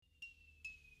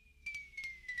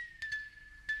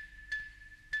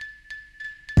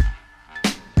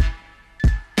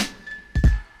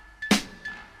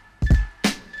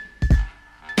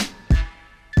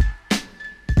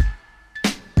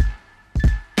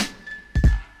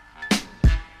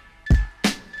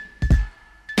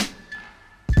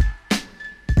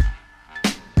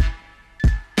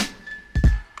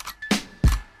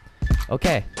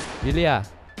Okay, Julia,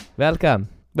 welcome.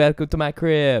 Welcome to my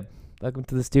crib. Welcome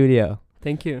to the studio.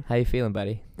 Thank you. How you feeling,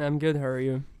 buddy? I'm good. How are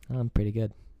you? I'm pretty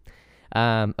good.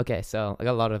 Okay, so I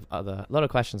got a lot of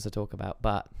questions to talk about,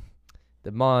 but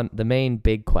the main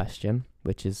big question,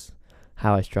 which is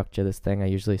how I structure this thing, I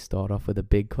usually start off with a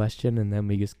big question and then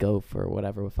we just go for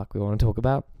whatever the fuck we want to talk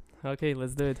about. Okay,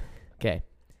 let's do it. Okay,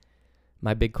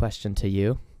 my big question to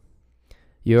you.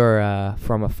 You're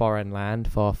from a foreign land,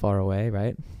 far, far away,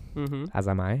 right? Mm-hmm. As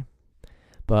am I.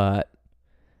 But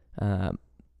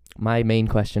my main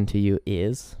question to you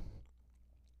is,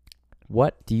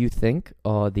 what do you think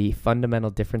are the fundamental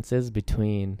differences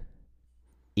between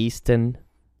Eastern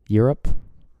Europe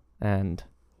and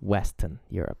Western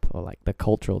Europe, or like the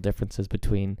cultural differences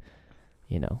between,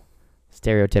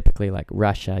 stereotypically like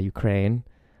Russia, Ukraine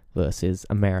versus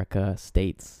America,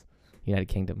 States, United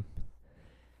Kingdom?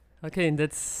 Okay,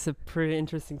 that's a pretty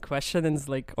interesting question, and it's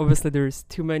like obviously there's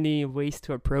too many ways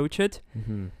to approach it.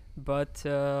 Mm-hmm. But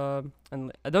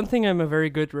and I don't think I'm a very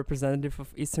good representative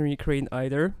of Eastern Ukraine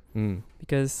either,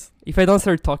 because if I don't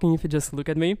start talking, if you just look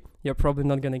at me, you're probably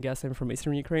not gonna guess I'm from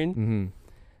Eastern Ukraine. Mm-hmm.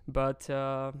 But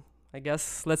I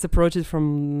guess let's approach it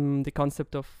from the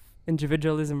concept of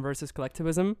individualism versus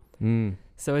collectivism.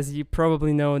 So as you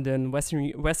probably know, then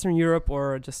Western Europe,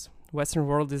 or just Western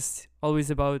world, is always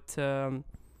about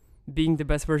being the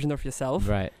best version of yourself,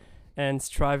 Right. and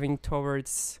striving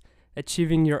towards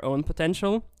achieving your own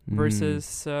potential,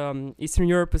 versus Eastern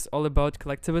Europe is all about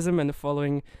collectivism and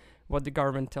following what the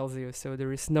government tells you. So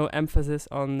there is no emphasis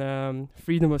on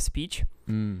freedom of speech.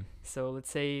 So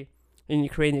let's say in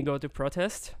Ukraine you go to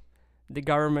protest, the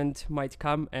government might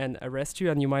come and arrest you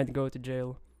and you might go to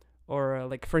jail. Or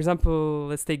like, for example,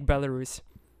 let's take Belarus.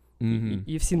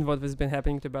 You've seen what has been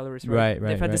happening to Belarus, right? Right.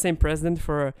 They've had the same president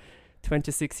for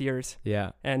 26 years. Yeah.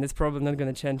 And it's probably not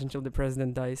going to change until the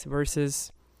president dies.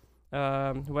 Versus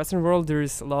Western world, there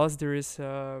is laws, there is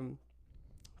the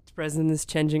president is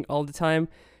changing all the time.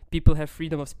 People have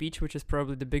freedom of speech, which is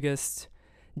probably the biggest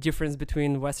difference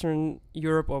between Western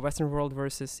Europe or Western world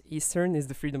versus Eastern, is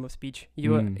the freedom of speech.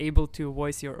 You are able to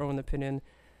voice your own opinion,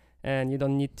 and you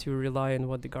don't need to rely on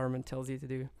what the government tells you to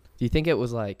do. Do you think it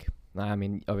was like, I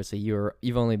mean, obviously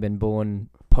you've only been born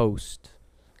post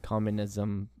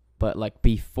communism, but like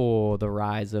before the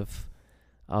rise of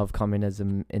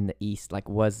communism in the East, like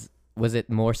was it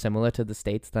more similar to the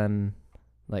States than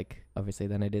like obviously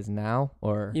than it is now?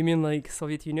 Or You mean like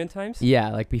Soviet Union times? yeah,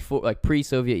 like before, like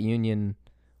pre-Soviet Union,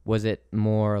 was it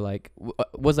more like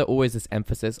was there always this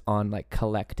emphasis on like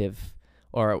collective,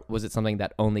 or was it something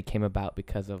that only came about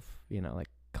because of like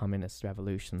communist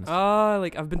revolutions?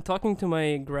 Like I've been talking to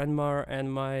my grandma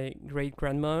and my great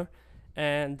grandma,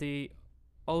 and they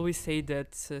always say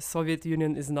that Soviet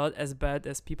Union is not as bad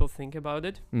as people think about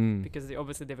it, because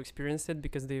they've experienced it,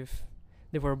 because they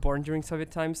were born during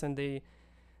Soviet times, and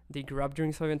they grew up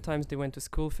during Soviet times. They went to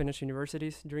school, finished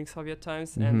universities during Soviet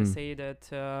times, and they say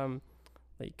that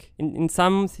like in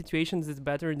some situations it's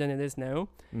better than it is now,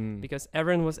 because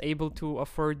everyone was able to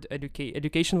afford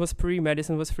education was free,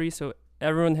 medicine was free, so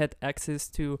everyone had access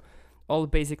to all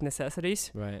basic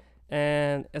necessities. Right.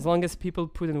 And as long as people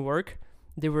put in work,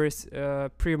 they were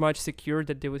pretty much secure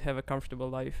that they would have a comfortable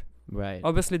life. Right.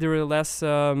 Obviously, there were less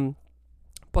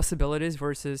possibilities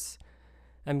versus,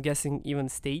 I'm guessing, even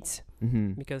states.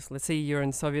 Because let's say you're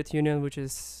in Soviet Union, which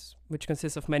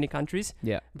consists of many countries.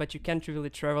 Yeah. But you can't really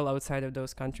travel outside of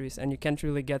those countries, and you can't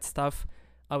really get stuff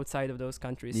outside of those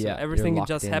countries. Yeah, so everything you're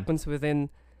just locked in. happens within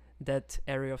that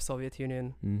area of Soviet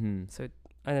Union. So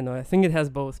I don't know. I think it has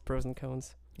both pros and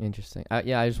cons. interesting.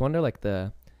 Yeah, I just wonder like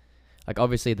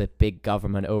obviously the big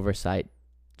government oversight,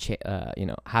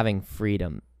 having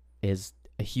freedom is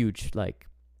a huge, like,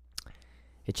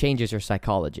 it changes your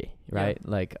psychology, right?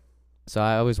 Yeah. Like, so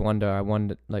I always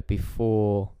wonder like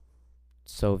before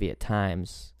Soviet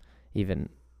times even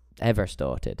ever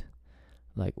started,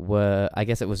 like I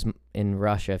guess it was in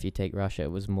Russia, if you take Russia,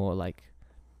 it was more like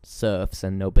serfs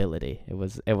and nobility.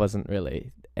 It wasn't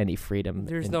really any freedom.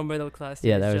 There's no middle class.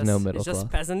 Yeah, there was no middle It's just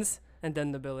class. peasants and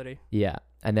then nobility. Yeah,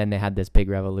 and then they had this big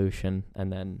revolution,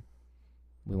 and then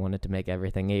we wanted to make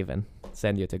everything even,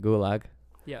 send you to Gulag,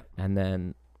 Yeah. and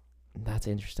then that's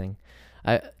interesting.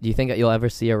 Do you think that you'll ever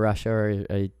see a Russia or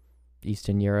a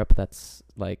Eastern Europe that's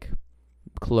like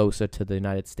closer to the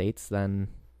United States than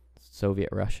Soviet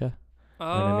Russia? You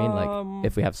know what I mean? Like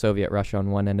if we have Soviet Russia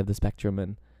on one end of the spectrum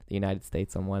and the United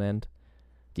States on one end,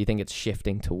 do you think it's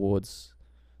shifting towards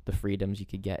the freedoms you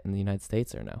could get in the United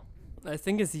States, or no? I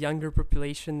think as the younger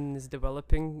population is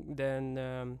developing,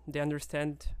 then they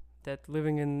understand that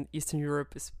living in Eastern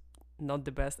Europe is not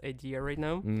the best idea right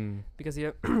now, Mm. because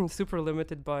you're super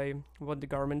limited by what the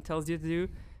government tells you to do,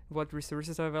 what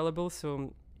resources are available.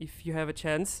 So if you have a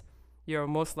chance, you're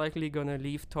most likely gonna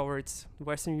leave towards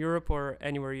Western Europe or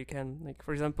anywhere you can. Like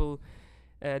for example,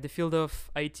 the field of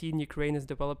IT in Ukraine is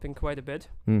developing quite a bit,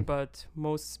 Mm. but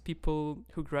most people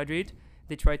who graduate,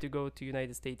 they try to go to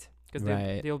United States because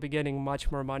Right. they'll be getting much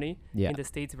more money Yeah. in the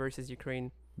States versus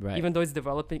Ukraine. Right. Even though it's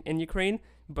developing in Ukraine,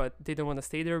 but they don't want to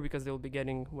stay there because they'll be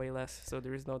getting way less. So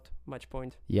there is not much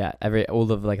point. Yeah.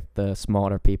 All of like the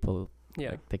smarter people,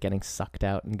 Yeah. like, they're getting sucked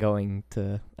out and going to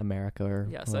America or.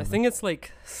 Yeah. So I wherever. think it's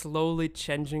like slowly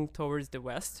changing towards the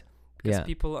West because Yeah.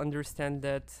 people understand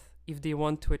that if they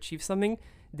want to achieve something,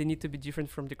 they need to be different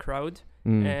from the crowd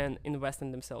Mm. and invest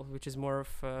in themselves, which is more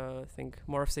of, I think,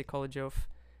 more of psychology of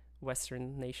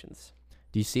Western nations.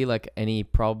 Do you see like any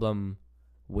problem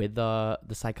with the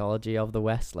psychology of the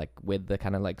West, like with the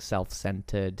kind of like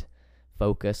self-centered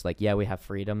focus? Like, yeah, we have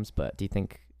freedoms, but do you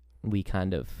think we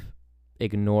kind of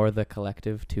ignore the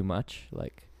collective too much?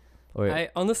 Like, or I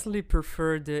honestly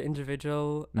prefer the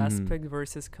individual Mhm. aspect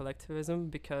versus collectivism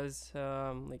because,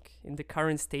 like in the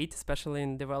current state, especially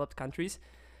in developed countries,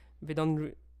 we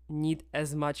don't need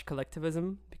as much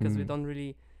collectivism because we Mm. don't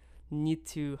really need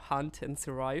to hunt and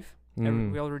survive.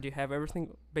 Mm. We already have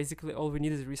everything. Basically, all we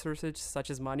need is resources such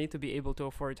as money to be able to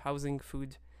afford housing,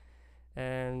 food,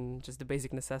 and just the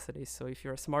basic necessities. So if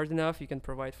you're smart enough, you can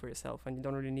provide for yourself, and you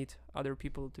don't really need other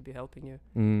people to be helping you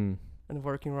Mm. and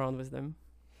working around with them.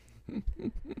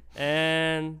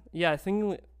 And yeah, I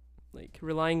think like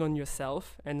relying on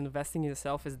yourself and investing in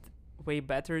yourself is way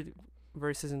better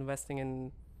versus investing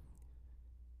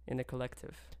in a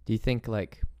collective. Do you think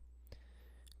like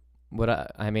what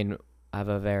I mean, I have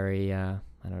a very I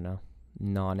don't know,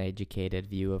 non-educated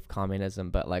view of communism,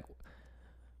 but like,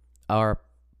 are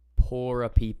poorer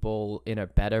people in a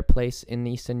better place in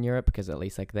Eastern Europe because at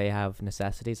least like they have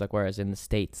necessities, like whereas in the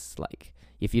States, like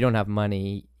if you don't have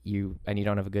money, you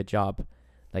don't have a good job,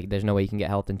 like there's no way you can get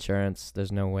health insurance,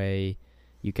 there's no way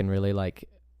you can really like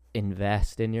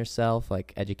invest in yourself,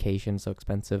 like education's so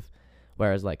expensive,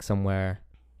 whereas like somewhere,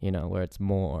 you know, where it's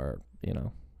more, you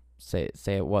know, say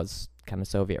it was kind of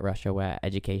Soviet Russia where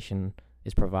education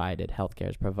is provided, healthcare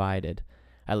is provided,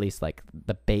 at least like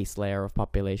the base layer of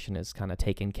population is kind of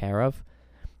taken care of.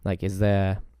 Like, is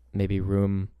there maybe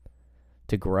room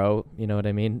to grow? You know what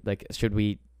I mean? Like, should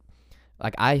we,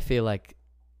 like, I feel like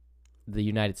the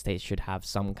United States should have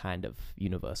some kind of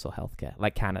universal healthcare,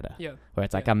 like Canada, Yeah. where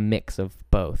it's like Yeah. a mix of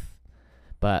both.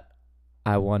 But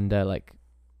I wonder, like,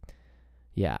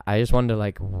 yeah, I just wonder,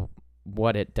 like,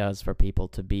 what it does for people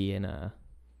to be in a,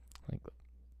 like,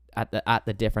 at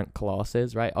the different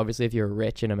classes, right? Obviously, if you're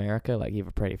rich in America, like, you have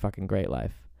a pretty fucking great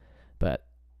life. But,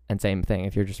 and same thing,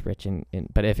 if you're just rich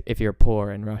but if you're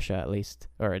poor in Russia, at least,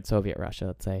 or in Soviet Russia,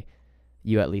 let's say,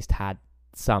 you at least had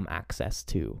some access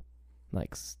to,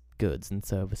 like, goods and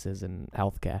services and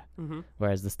healthcare, Mm-hmm.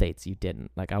 whereas the States, you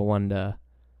didn't. Like, I wonder,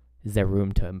 is there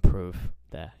room to improve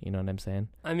there? You know what I'm saying?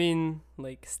 I mean,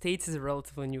 like, States is a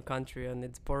relatively new country, and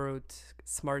it's borrowed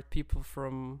smart people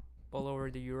from all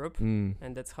over the Europe, Mm.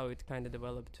 and that's how it kind of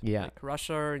developed. Yeah. Like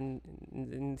Russia,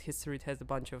 in history, it has a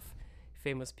bunch of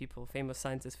famous people, famous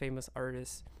scientists, famous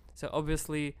artists. So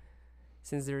obviously,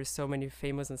 since there is so many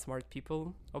famous and smart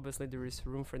people, obviously there is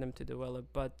room for them to develop.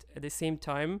 But at the same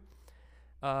time,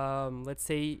 let's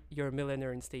say you're a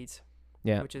millionaire in States,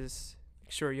 Yeah. which is,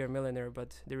 sure, you're a millionaire,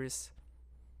 but there is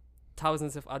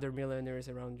thousands of other millionaires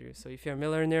around you. So if you're a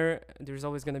millionaire, there's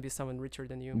always going to be someone richer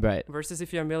than you. Right. Versus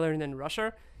if you're a millionaire in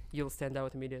Russia, you'll stand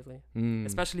out immediately. Mm.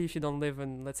 Especially if you don't live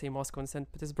in, let's say, Moscow and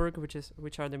St. Petersburg,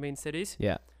 which are the main cities.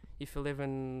 Yeah. If you live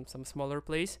in some smaller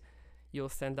place, you'll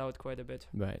stand out quite a bit.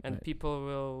 Right. And right. people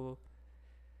will,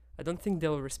 I don't think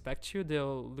they'll respect you.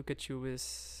 They'll look at you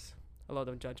with a lot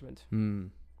of judgment. Hmm.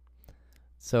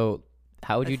 So,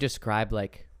 how would I you th- describe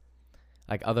like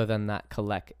other than that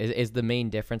is the main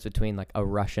difference between like a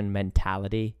Russian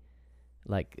mentality,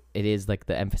 like it is like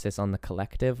the emphasis on the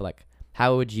collective? Like,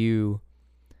 how would you,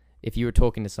 if you were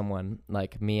talking to someone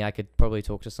like me, I could probably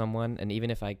talk to someone, and even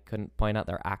if I couldn't point out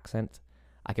their accent,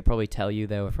 I could probably tell you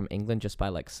they were from England just by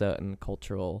like certain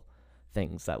cultural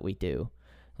things that we do.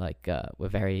 Like, we're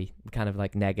very kind of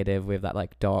like negative. We have that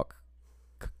like dark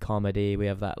comedy. We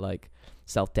have that like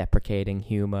self-deprecating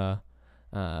humor.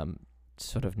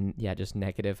 Sort of just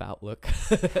negative outlook.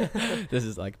 This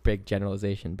is like big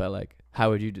generalization, but like, how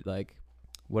would you like,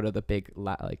 what are the big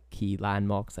like key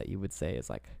landmarks that you would say is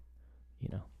like, you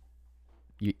know,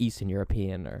 you Eastern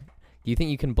European? Or do you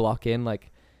think you can block in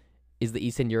like, is the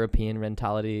Eastern European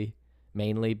mentality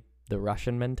mainly the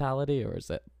Russian mentality, or is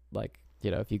it like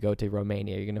if you go to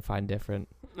Romania, you're gonna find different.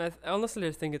 Honestly,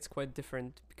 I think it's quite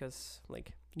different because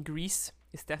like Greece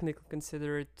is technically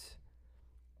considered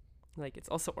like it's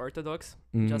also Orthodox,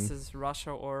 just as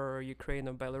Russia or Ukraine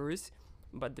or Belarus,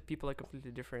 but the people are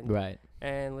completely different. Right.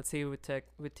 And let's say we take.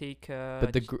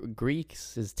 But the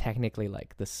Greeks is technically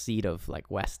like the seat of like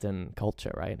Western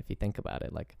culture, right? If you think about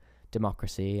it, like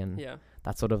democracy and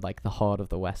that's sort of like the heart of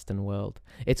the Western world.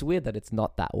 It's weird that it's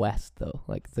not that West though.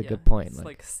 Like it's a good point. It's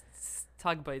like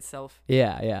stuck by itself.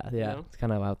 Yeah. It's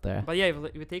kind of out there. But yeah, if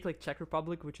we take like Czech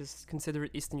Republic, which is considered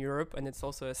Eastern Europe, and it's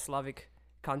also a Slavic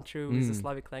country with a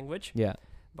Slavic language. Yeah.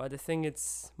 But I think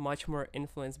it's much more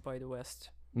influenced by the West.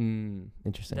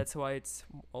 Interesting. That's why it's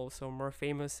also more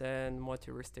famous and more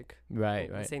touristic. Right.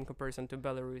 Say in comparison to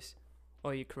Belarus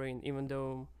or Ukraine, even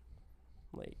though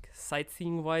like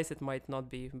sightseeing wise it might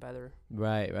not be better.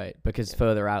 Right. Because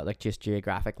further out, like just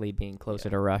geographically being closer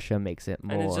to Russia makes it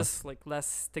more. And it's just like less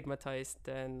stigmatized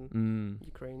than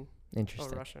Ukraine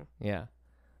Interesting. or Russia. Yeah.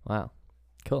 Wow.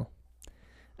 Cool.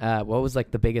 What was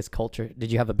like the biggest culture?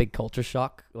 Did you have a big culture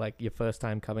shock, like your first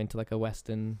time coming to like a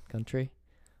Western country?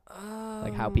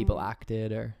 Like how people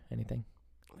acted or anything?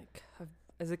 Like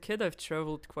as a kid, I've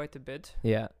traveled quite a bit.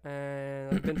 Yeah.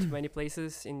 And I've been to many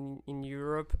places in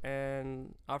Europe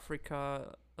and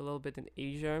Africa, a little bit in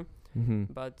Asia.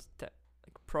 But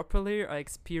like properly, I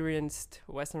experienced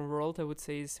Western world, I would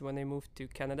say, is when I moved to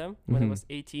Canada when I was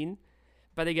 18.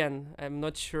 But again, I'm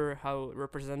not sure how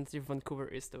representative Vancouver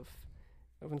is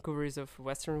of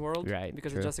Western world, right?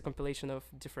 Because it's just a compilation of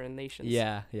different nations.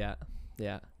 Yeah.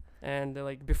 And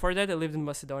like before that, I lived in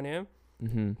Macedonia,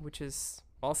 which is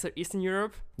also Eastern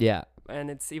Europe. Yeah.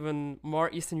 And it's even more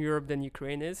Eastern Europe than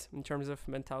Ukraine is in terms of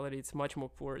mentality. It's much more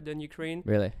poor than Ukraine.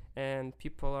 Really? And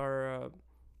people are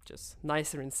just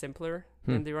nicer and simpler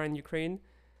than they are in Ukraine.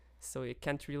 So you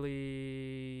can't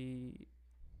really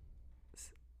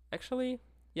actually.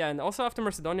 Yeah, and also after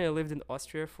Macedonia, I lived in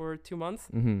Austria for 2 months.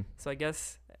 So I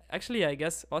guess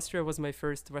Austria was my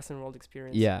first Western world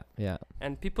experience. Yeah.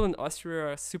 And people in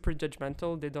Austria are super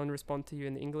judgmental. They don't respond to you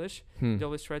in English. They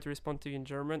always try to respond to you in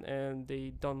German, and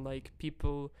they don't like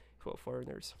people who are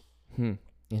foreigners.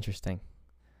 Interesting.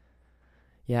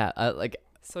 Yeah,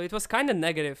 So it was kind of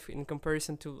negative in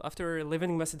comparison to after living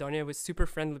in Macedonia with super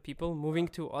friendly people. Moving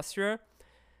to Austria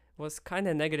was kind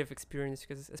of negative experience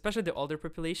because especially the older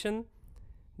population,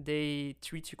 they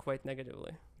treat you quite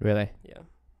negatively. Really? Yeah.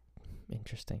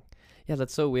 Interesting. Yeah,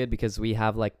 that's so weird because we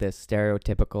have like this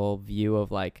stereotypical view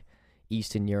of like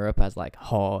Eastern Europe as like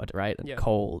hard, right? And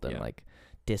cold and like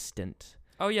distant.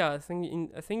 Oh yeah, I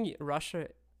think Russia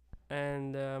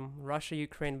and Russia,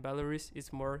 Ukraine, Belarus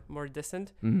is more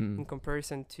distant in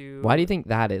comparison to. Why do you think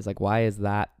that is? Like, why is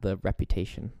that the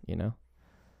reputation? Is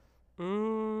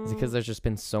it because there's just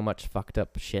been so much fucked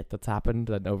up shit that's happened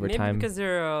that over time? Maybe because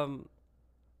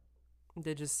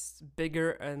they're just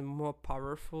bigger and more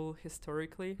powerful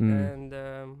historically. And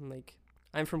like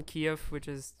I'm from Kiev, which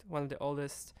is one of the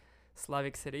oldest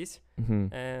Slavic cities,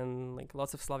 and like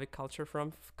lots of Slavic culture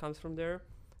comes from there.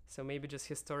 So maybe just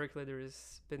historically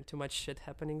there's been too much shit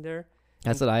happening there.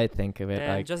 That's what I think of it.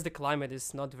 And like just the climate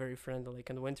is not very friendly. Like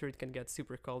in winter it can get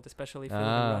super cold, especially if you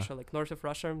live in Russia, like north of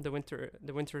Russia. The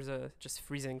winters are just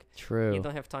freezing. True. You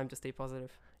don't have time to stay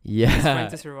positive. Yeah. It's trying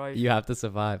to survive. You have to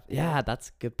survive. Yeah, that's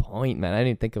a good point, man. I didn't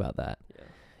even think about that.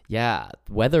 Yeah,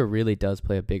 weather really does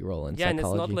play a big role in psychology.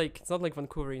 And it's not like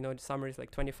Vancouver. The summer is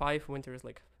like 25, winter is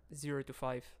like 0 to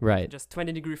 5. Right. Just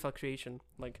 20-degree fluctuation.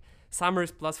 Like summer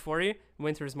is plus 40,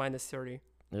 winter is minus 30.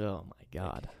 Oh my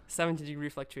god. 70-degree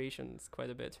fluctuation is quite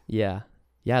a bit. Yeah,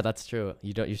 that's true.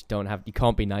 You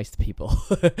can't be nice to people.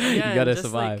 You gotta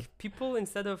survive. Like people,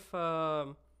 instead of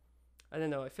I don't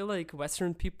know, I feel like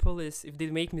Western people if they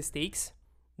make mistakes,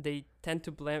 they tend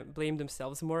to blame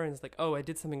themselves more, and it's like, oh, I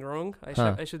did something wrong.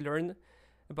 I should learn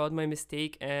about my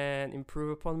mistake and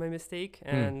improve upon my mistake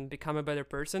and become a better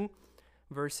person.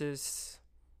 Versus,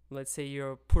 let's say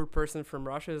you're a poor person from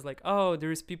Russia, is like, oh,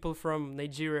 there's people from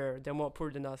Nigeria, they're more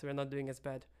poor than us, we're not doing as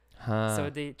bad. So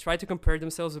they try to compare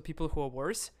themselves with people who are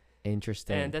worse.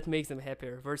 Interesting. And that makes them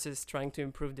happier versus trying to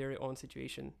improve their own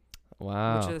situation.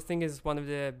 Wow. Which I think is one of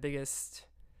the biggest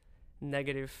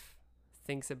negative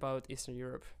things about Eastern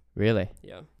Europe. Really?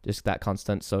 Yeah. Just that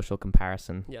constant social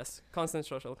comparison. Yes. Constant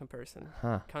social comparison.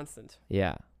 Constant.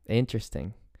 Yeah.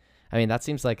 Interesting. I mean, that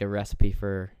seems like a recipe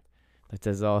for like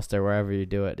disaster wherever you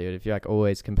do it, dude. If you're like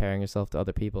always comparing yourself to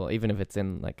other people, even if it's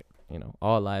in like,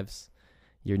 our lives,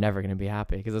 you're never going to be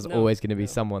happy because there's always going to be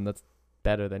someone that's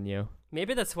better than you.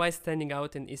 Maybe that's why standing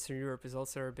out in Eastern Europe is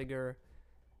also a bigger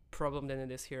problem than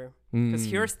it is here. Because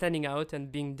here standing out and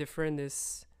being different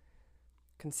is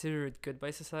considered good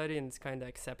by society and it's kind of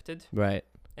accepted Right.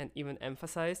 and even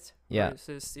emphasized. Yeah.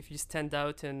 Versus if you stand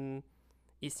out in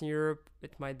Eastern Europe,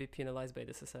 it might be penalized by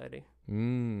the society.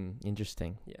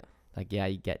 Interesting. Yeah. Like, yeah,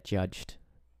 you get judged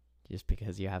just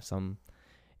because you have some.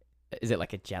 Is it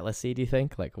like a jealousy? Do you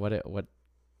think? Like, what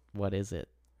is it?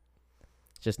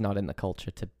 It's just not in the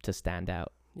culture to stand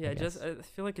out. Yeah, I I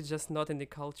feel like it's just not in the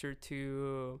culture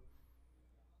to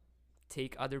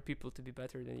take other people to be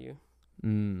better than you.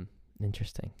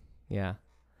 Interesting. Yeah.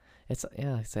 Like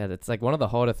I said, it's like one of the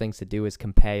harder things to do is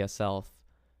compare yourself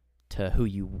to who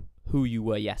you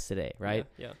were yesterday, right?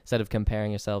 Yeah. Instead of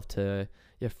comparing yourself to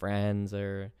your friends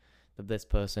or this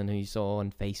person who you saw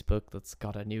on Facebook that's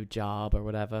got a new job or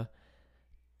whatever.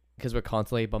 Because we're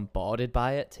constantly bombarded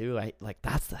by it too. Like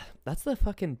that's the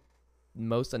fucking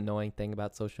most annoying thing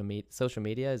about social media. Social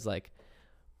media is like,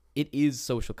 it is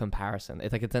social comparison.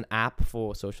 It's an app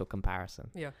for social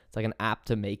comparison. Yeah. It's like an app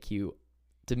to make you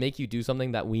do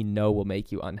something that we know will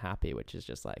make you unhappy, which is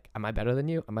just like, am I better than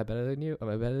you? Am I better than you? Am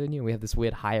I better than you? We have this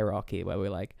weird hierarchy where we're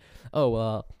like, oh,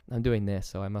 well, I'm doing this,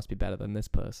 so I must be better than this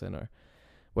person. Or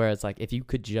whereas like, if you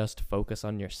could just focus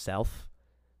on yourself,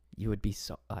 you would be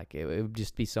so like, it would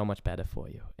just be so much better for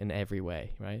you in every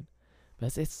way. Right.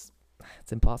 But it's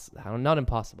impossible. Not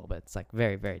impossible, but it's like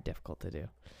very, very difficult to do.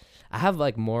 I have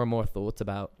like more and more thoughts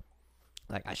about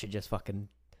like, I should just fucking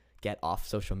get off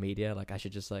social media. Like I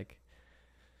should just like,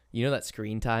 you know, that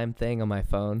screen time thing on my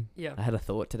phone. Yeah. I had a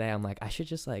thought today. I'm like, I should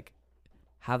just like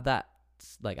have that.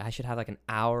 Like I should have like an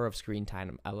hour of screen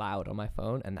time allowed on my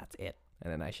phone, and that's it.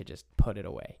 And then I should just put it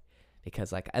away,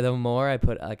 because like the more I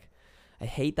put, like, I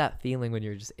hate that feeling when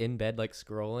you're just in bed like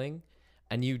scrolling,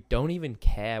 and you don't even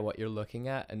care what you're looking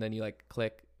at, and then you like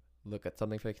look at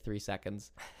something for like 3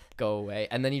 seconds, go away,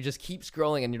 and then you just keep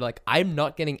scrolling, and you're like, I'm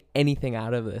not getting anything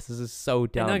out of this. This is so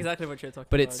dumb. I know exactly what you're talking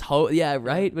but about. it's right.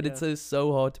 Yeah, But it's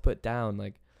so hard to put down.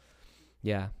 Like,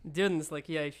 yeah. Dude, it's like,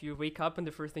 yeah, if you wake up and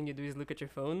the first thing you do is look at your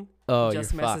phone, it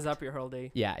just you're messes fucked. up your whole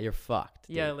day. Yeah, you're fucked.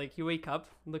 Dude. Yeah, like you wake up,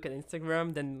 look at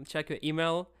Instagram, then check your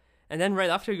email, and then right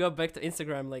after you go back to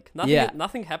Instagram, like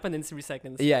nothing happened in 3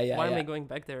 seconds. Yeah. Why am I going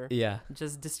back there? Yeah. It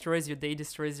just destroys your day,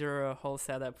 destroys your whole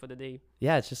setup for the day.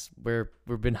 Yeah, it's just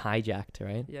we've been hijacked,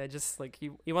 right? Yeah, just like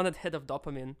you want a hit of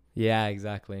dopamine. Yeah,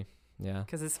 exactly. Yeah.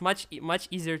 Because it's much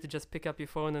easier to just pick up your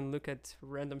phone and look at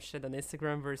random shit on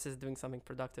Instagram versus doing something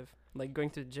productive, like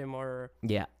going to the gym or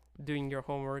doing your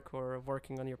homework or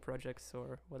working on your projects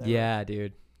or whatever. Yeah,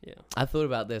 dude. Yeah. I thought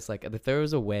about this, like, if there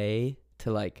was a way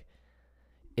to, like,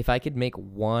 if I could make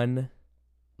one,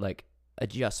 like,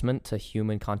 adjustment to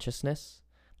human consciousness,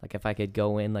 like, if I could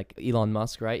go in, like, Elon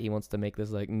Musk, right? He wants to make this,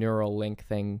 like, neural link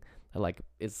thing that, like,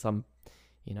 is some,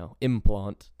 you know,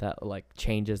 implant that, like,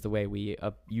 changes the way we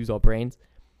use our brains.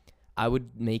 I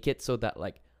would make it so that,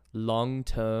 like,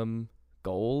 long-term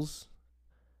goals,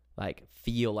 like,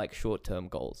 feel like short-term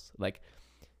goals. Like,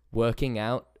 working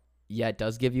out, yeah, it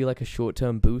does give you, like, a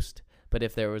short-term boost, but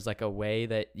if there was, like, a way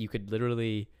that you could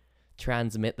literally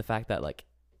transmit the fact that, like,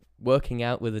 working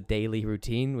out with a daily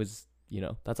routine was, you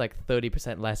know, that's like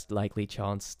 30% less likely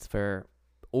chance for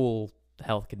all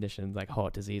health conditions like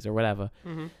heart disease or whatever.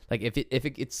 Mm-hmm. Like if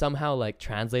it's somehow like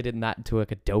translated that into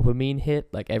like a dopamine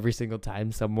hit, like every single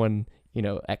time someone, you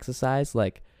know, exercise,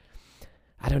 like,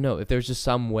 I don't know, if there's just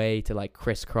some way to like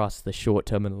crisscross the short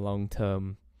term and long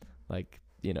term, like,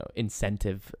 you know,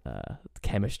 incentive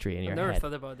chemistry in your head. I've never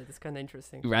thought about it. It's kind of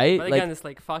interesting. Right? But again, it's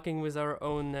like fucking with our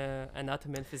own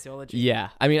anatomy and physiology. Yeah.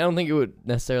 I mean, I don't think it would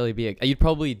necessarily be... you'd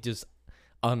probably just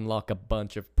unlock a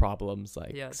bunch of problems,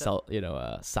 like,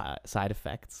 side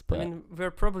effects. But I mean,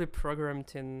 we're probably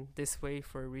programmed in this way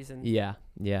for a reason. Yeah.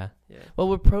 Well,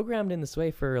 we're programmed in this way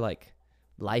for, like,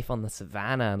 life on the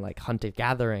savannah and, like,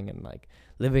 hunter-gathering and, like,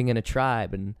 living in a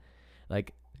tribe and,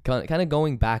 like, kind of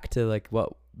going back to, like,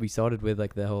 what we started with,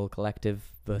 like, the whole collective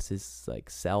versus, like,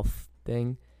 self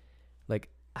thing. Like,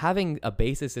 having a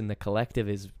basis in the collective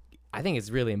I think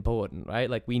is really important, right?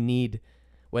 Like, we need,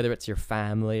 whether it's your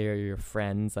family or your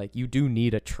friends, like, you do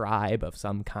need a tribe of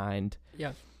some kind.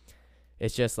 Yeah.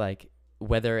 It's just, like,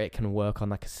 whether it can work on,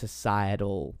 like, a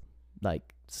societal,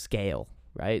 like, scale,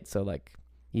 right? So, like,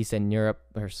 Eastern Europe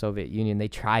or Soviet Union, they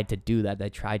tried to do that. They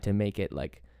tried to make it,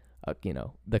 like, you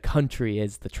know, the country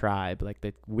is the tribe, like,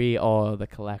 we are the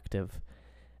collective.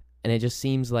 And it just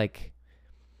seems like,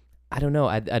 I don't know,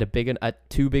 at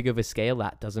too big of a scale,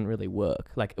 that doesn't really work.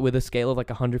 Like, with a scale of, like,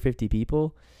 150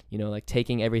 people, you know, like,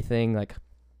 taking everything, like,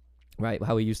 right,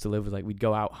 how we used to live was, like, we'd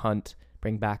go out, hunt,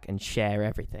 bring back, and share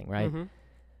everything, right? Mm-hmm.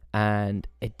 And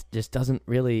it just doesn't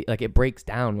really, like, it breaks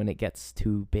down when it gets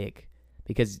too big,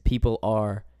 because people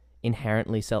are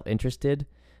inherently self-interested.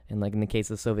 And, like, in the case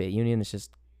of the Soviet Union, it's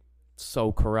just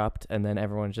so corrupt, and then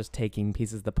everyone's just taking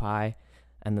pieces of the pie,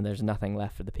 and then there's nothing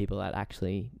left for the people that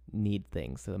actually need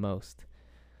things the most.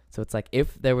 So it's like,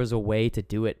 if there was a way to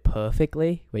do it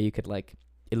perfectly, where you could like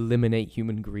eliminate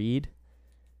human greed,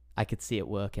 I could see it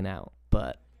working out.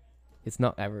 But it's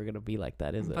not ever going to be like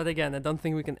that, is it? But again, I don't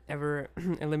think we can ever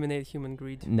eliminate human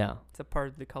greed. No. It's a part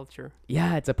of the culture.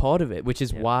 Yeah, it's a part of it, which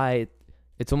is Yeah. why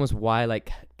it's almost why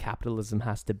like capitalism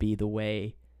has to be the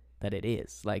way that it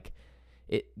is. Like,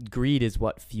 greed is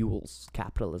what fuels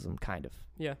capitalism, kind of.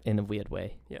 Yeah. In a weird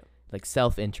way. Yeah. Like,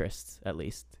 self-interest, at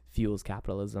least, fuels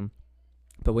capitalism.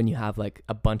 But when you have like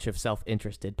a bunch of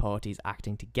self-interested parties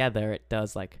acting together, it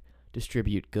does like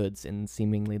distribute goods in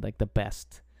seemingly like the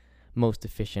best, most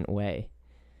efficient way.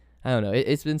 I don't know.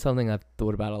 It's been something I've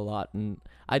thought about a lot, and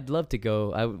I'd love to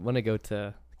go. I want to go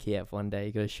to Kiev one day.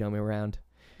 You got to show me around.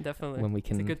 Definitely. When we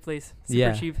can. It's a good place. Super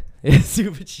Yeah. cheap. It's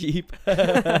super cheap.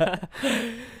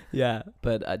 Yeah,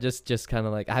 but just kind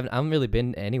of like I haven't really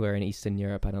been anywhere in Eastern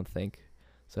Europe, I don't think.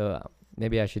 So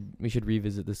maybe we should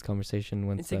revisit this conversation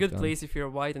once. It's a I've good gone. place if you're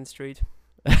white and straight.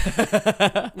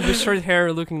 With short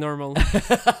hair looking normal.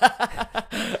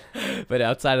 But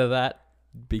outside of that,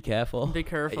 be careful. Be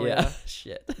careful. Yeah.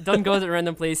 Shit. Don't go to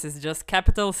random places. Just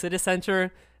capital, city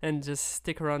center, and just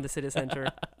stick around the city center.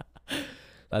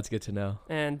 That's good to know.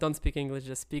 And don't speak English.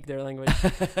 Just speak their language.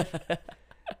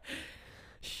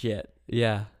 Shit.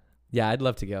 Yeah. Yeah, I'd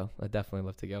love to go. I'd definitely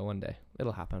love to go one day.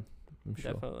 It'll happen, I'm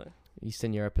sure. Definitely.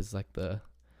 Eastern Europe is like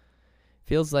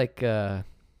feels like, I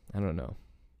don't know.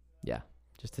 Yeah,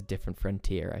 just a different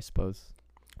frontier, I suppose.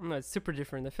 No, it's super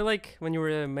different. I feel like when you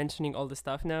were mentioning all the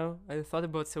stuff now, I thought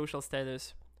about social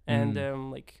status. And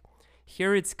like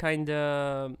here it's kind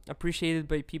of appreciated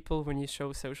by people when you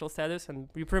show social status, and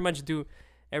you pretty much do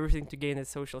everything to gain a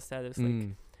social status.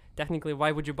 Like technically,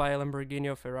 why would you buy a Lamborghini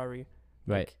or Ferrari?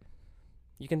 Right. Like,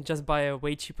 you can just buy a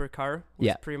way cheaper car with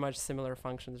Yeah. pretty much similar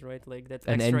functions, right? Like that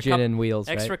An extra engine and wheels,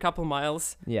 extra right? couple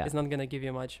miles Yeah. is not gonna give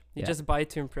you much. You Yeah. just buy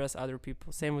to impress other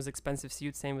people. Same with expensive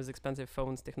suits, same with expensive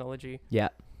phones, technology. Yeah.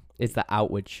 It's the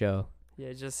outward show.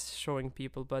 Yeah, just showing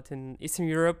people. But in Eastern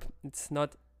Europe, it's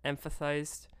not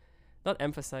emphasized, but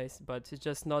it's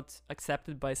just not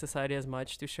accepted by society as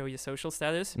much to show your social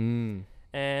status.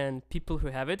 And people who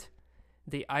have it,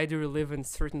 they either live in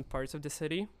certain parts of the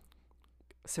city,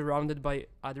 surrounded by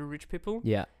other rich people,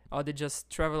 Yeah. or they just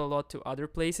travel a lot to other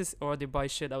places, or they buy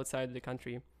shit outside the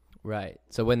country. Right.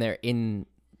 So when they're in,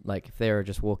 like, if they're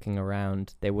just walking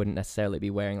around, they wouldn't necessarily be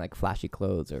wearing like flashy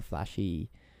clothes or flashy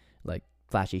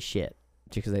shit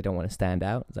just because they don't want to stand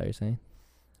out. Is that what you're saying?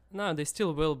 No, they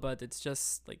still will, but it's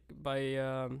just like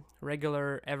by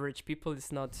regular average people,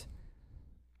 it's not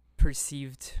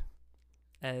perceived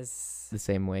as The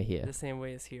same way here. the same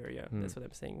way as here. Yeah, that's what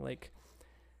I'm saying. Like,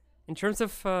 in terms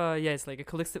of it's like a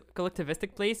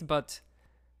collectivistic place, but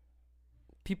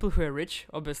people who are rich,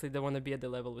 obviously they want to be at the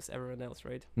level with everyone else,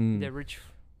 right? They're rich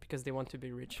because they want to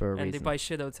be rich, For a and reason. they buy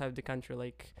shit outside the country.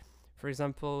 Like, for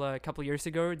example, a couple years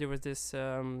ago, there was this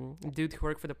dude who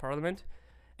worked for the parliament,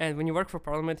 and when you work for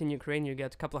parliament in Ukraine, you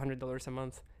get a couple $100 a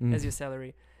month as your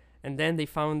salary. And then they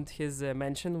found his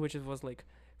mansion, which was like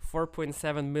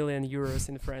 4.7 million euros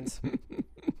in France.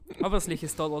 Obviously, he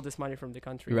stole all this money from the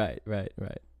country. Right.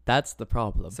 That's the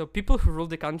problem. So people who rule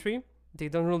the country, they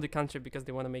don't rule the country because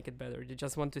they want to make it better. They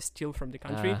just want to steal from the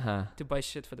country to buy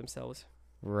shit for themselves.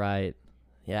 Right.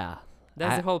 Yeah.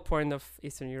 That's the whole point of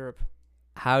Eastern Europe.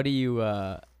 How do you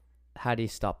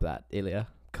stop that, Ilya?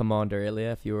 Commander Ilya,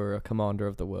 if you were a commander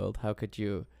of the world, how could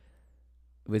you...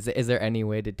 Is there any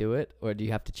way to do it? Or do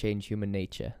you have to change human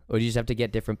nature? Or do you just have to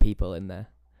get different people in there?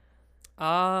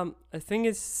 I think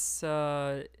it's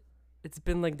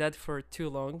been like that for too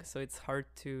long, so it's hard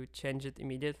to change it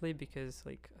immediately because,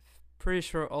 like, I'm pretty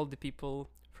sure all the people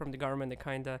from the government are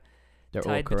kind of They're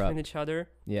all tied corrupt. between each other.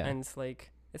 Yeah. And it's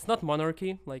like, it's not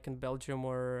monarchy like in Belgium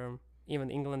or even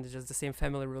England. It's just the same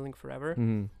family ruling forever.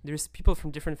 There's people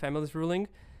from different families ruling,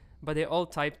 but they're all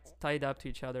tied up to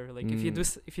each other. Like if you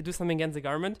do something against the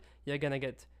government, you're gonna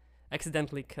get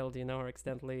accidentally killed, or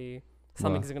accidentally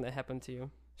something's gonna happen to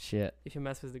you. Shit. If you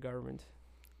mess with the government.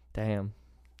 Damn.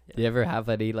 Yeah. Do you ever have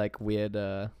any like weird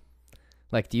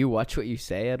like do you watch what you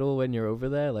say at all when you're over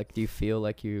there? Like do you feel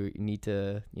like you need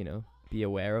to, be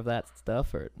aware of that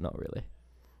stuff or not really?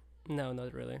 No,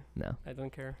 not really. No. I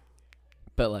don't care.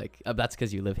 But like that's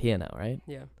because you live here now, right?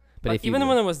 Yeah. But if even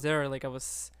when I was there, like I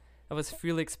was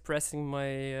freely expressing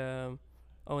my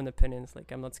own opinions.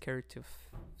 Like I'm not scared to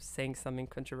saying something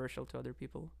controversial to other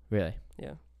people. Really?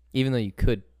 Yeah. Even though you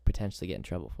could potentially get in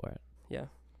trouble for it. Yeah.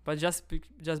 But just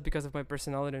because of my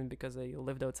personality and because I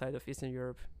lived outside of Eastern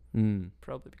Europe,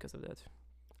 probably because of that.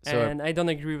 So And I don't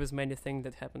agree with many things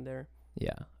that happened there.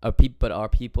 yeah. Are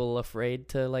people afraid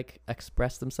to like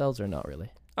express themselves or not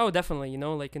really? Oh, definitely. You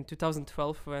know, like in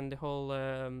 2012 when the whole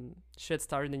shit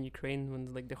started in Ukraine,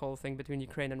 when like the whole thing between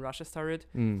Ukraine and Russia started,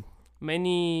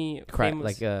 many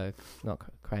famous... Not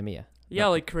Crimea. Yeah,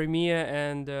 like Crimea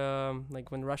and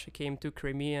like when Russia came to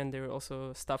Crimea, and there were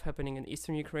also stuff happening in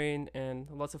eastern Ukraine and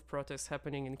lots of protests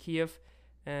happening in Kiev,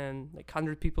 and like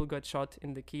 100 people got shot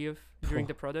in the Kiev during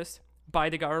the protest by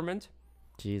the government.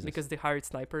 Jesus. Because they hired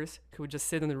snipers who would just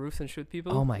sit on the roofs and shoot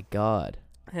people. Oh my God.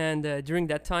 And during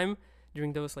that time,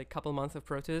 during those like couple months of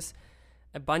protests,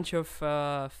 a bunch of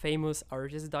famous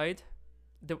artists died,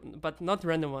 but not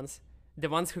random ones. The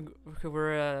ones who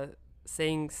were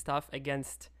saying stuff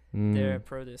against their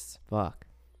protests. Fuck.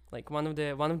 Like one of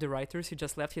the writers who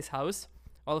just left his house,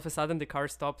 all of a sudden the car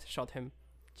stopped, shot him.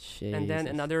 Jesus. And then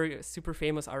another super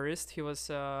famous artist, he was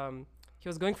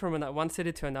going from one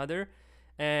city to another,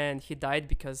 and he died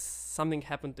because something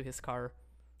happened to his car,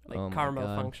 like car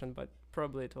malfunction, but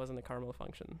probably it wasn't a car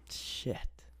malfunction.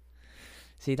 Shit.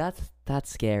 See, that's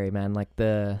scary, man. Like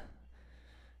the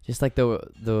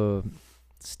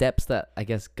steps that I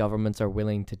guess governments are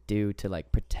willing to do to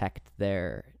like protect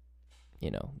their,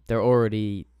 they're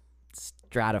already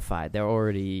stratified. They're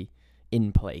already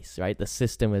in place, right? The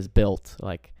system is built.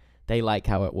 Like they like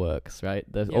how it works, right?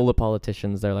 All the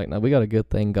politicians, they're like, no, we got a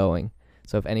good thing going.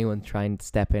 So if anyone's trying to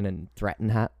step in and threaten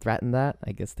that,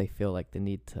 I guess they feel like they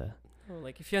need to. Well,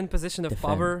 like if you're in a position of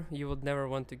power, you would never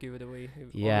want to give it away.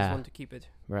 You always want to keep it.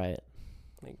 Right.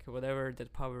 Like whatever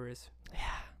that power is. Yeah,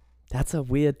 that's a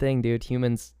weird thing, dude.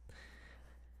 Humans.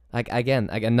 Like again,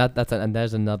 and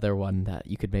there's another one that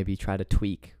you could maybe try to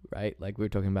tweak, right? Like we were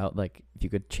talking about, like if you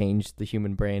could change the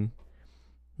human brain,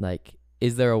 like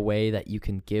is there a way that you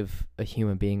can give a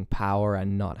human being power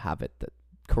and not have it that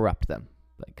corrupt them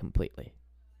like completely?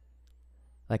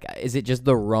 Like, is it just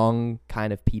the wrong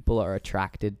kind of people are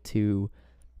attracted to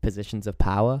positions of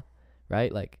power, right?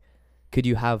 Like, could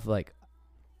you have like,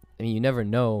 I mean, you never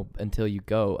know until you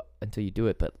do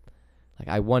it. But like,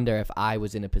 I wonder if I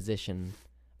was in a position,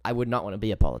 I would not want to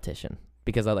be a politician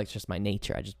because it's just my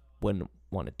nature. I just wouldn't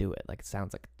want to do it. Like, it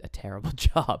sounds like a terrible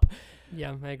job.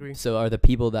 Yeah, I agree. So are the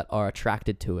people that are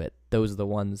attracted to it, those are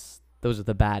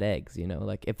the bad eggs,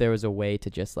 Like, if there was a way to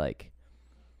just like,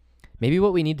 maybe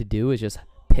what we need to do is just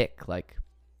pick like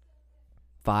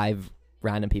 5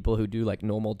 random people who do like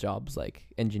normal jobs, like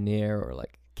engineer or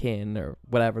like kin or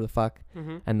whatever the fuck,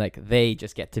 and like they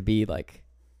just get to be like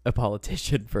a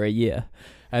politician for a year,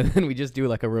 and then we just do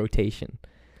like a rotation,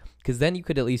 because then you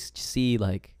could at least see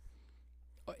like,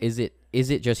 is it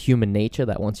just human nature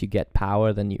that once you get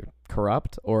power then you're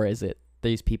corrupt, or is it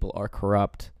these people are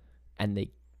corrupt and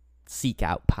they seek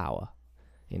out power,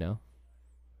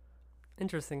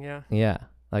 Interesting. Yeah.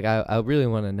 Like, I really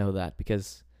want to know that,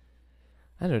 because,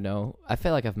 I don't know, I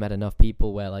feel like I've met enough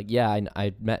people where, like, yeah,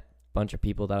 I met a bunch of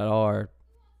people that are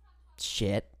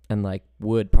shit and, like,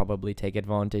 would probably take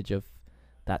advantage of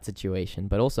that situation.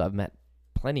 But also I've met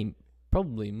plenty,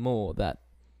 probably more, that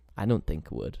I don't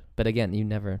think would. But again, you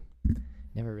never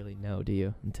really know, do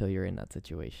you, until you're in that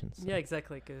situation. So. Yeah,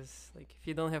 exactly, because, like, if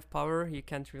you don't have power, you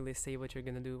can't really say what you're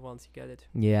going to do once you get it.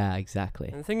 Yeah, exactly.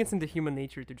 And I think it's in the human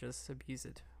nature to just abuse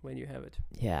it when you have it.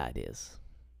 Yeah, it is.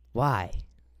 Why?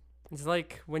 It's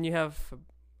like when you have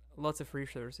lots of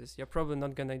resources, you're probably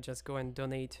not going to just go and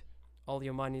donate all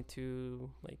your money to,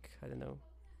 like, I don't know,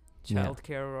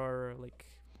 childcare or, like,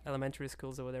 elementary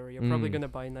schools or whatever. You're probably going to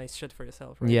buy nice shit for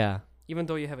yourself, right? Yeah. Even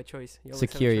though you have a choice. You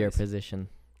secure your position.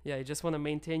 Yeah, you just want to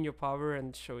maintain your power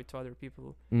and show it to other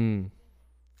people.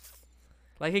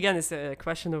 Like, again, it's a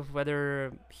question of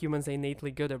whether humans are innately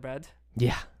good or bad.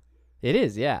 Yeah, it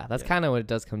is, yeah. That's kind of what it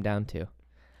does come down to.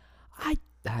 I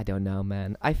don't know,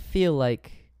 man. I feel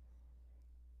like,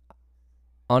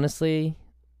 honestly,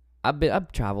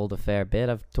 I've traveled a fair bit.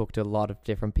 I've talked to a lot of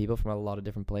different people from a lot of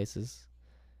different places.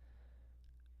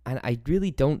 And I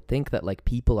really don't think that, like,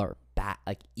 people are bad,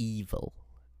 like, evil.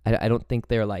 I don't think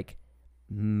they're, like,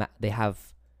 they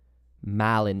have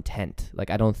malintent. Like,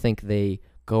 I don't think they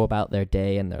go about their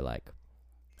day and they're like,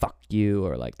 fuck you,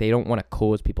 or like they don't want to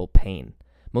cause people pain.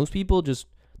 Most people just,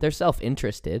 they're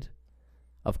self-interested,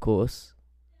 of course,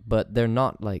 but they're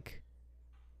not like,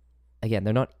 again,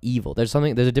 they're not evil. There's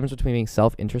a difference between being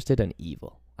self-interested and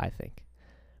evil, I think.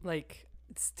 Like,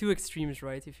 it's two extremes,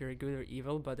 right? If you're good or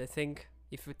evil, but I think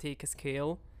if we take a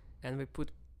scale and we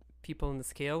put people on the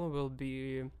scale, we'll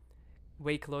be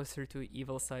way closer to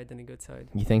evil side than the good side.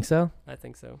 You think so? I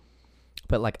think so.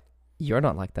 But like, you're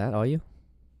not like that, are you?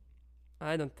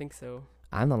 I don't think so.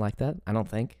 I'm not like that, I don't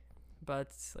think.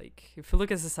 But like, if you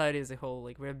look at society as a whole,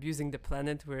 like we're abusing the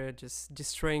planet, we're just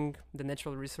destroying the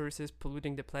natural resources,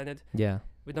 polluting the planet. Yeah.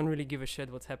 We don't really give a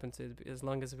shit what's happened to it, as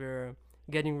long as we're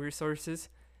getting resources,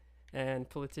 and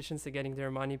politicians are getting their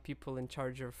money. People in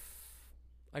charge of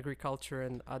agriculture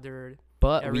and other.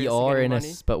 But we areas are getting in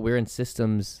money. but we're in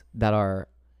systems that are,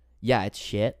 yeah, it's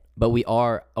shit. But we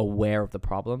are aware of the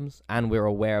problems, and we're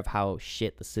aware of how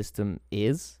shit the system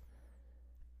is,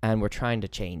 and we're trying to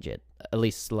change it, at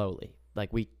least slowly.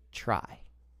 Like, we try.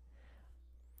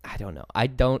 I don't know. I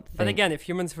don't think... But again, if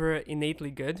humans were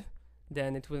innately good,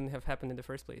 then it wouldn't have happened in the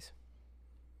first place.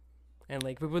 And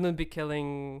like, we wouldn't be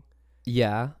killing...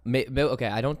 Yeah. Okay,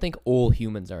 I don't think all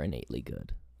humans are innately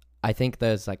good. I think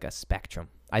there's like a spectrum.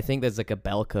 I think there's like a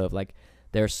bell curve. Like,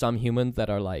 there are some humans that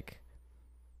are like,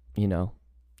 you know,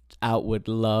 outward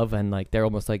love, and like they're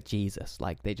almost like Jesus.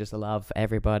 Like, they just love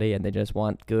everybody and they just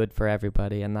want good for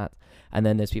everybody, and that. And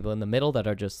then there's people in the middle that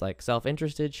are just like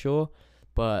self-interested, sure,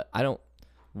 but I don't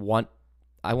want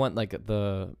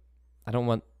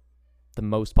the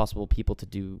most possible people to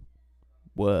do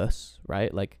worse,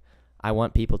 right? Like, I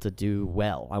want people to do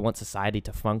well. I want society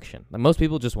to function. Like, most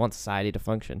people just want society to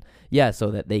function, yeah,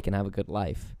 so that they can have a good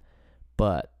life.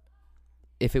 But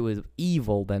if it was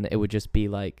evil, then it would just be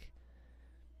like,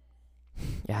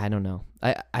 yeah, I don't know.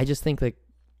 I just think, like,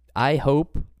 I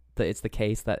hope that it's the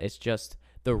case that it's just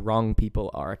the wrong people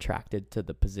are attracted to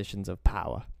the positions of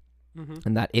power. Mm-hmm.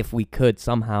 And that if we could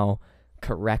somehow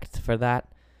correct for that,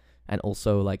 and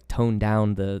also like tone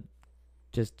down the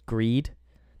just greed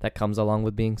that comes along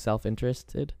with being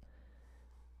self-interested,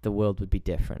 the world would be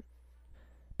different.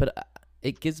 But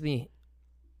it gives me,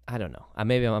 I don't know.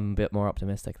 Maybe I'm a bit more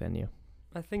optimistic than you.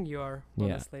 I think you are, Yeah.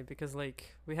 honestly, because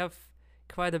like, we have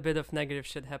quite a bit of negative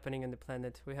shit happening on the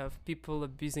planet. We have people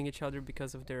abusing each other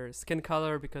because of their skin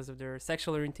color, because of their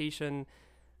sexual orientation,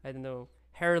 I don't know,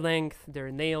 hair length, their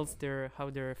nails, how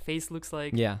their face looks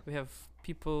like. Yeah. We have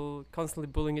people constantly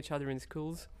bullying each other in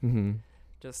schools, Mm-hmm.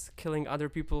 just killing other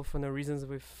people for no reasons.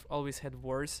 We've always had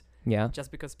wars, Yeah.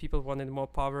 just because people wanted more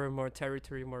power, more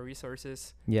territory, more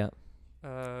resources. Yeah.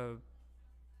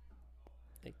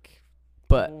 Like,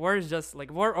 But war is just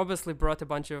like, war obviously brought a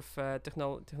bunch of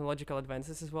technological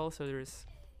advances as well, so there's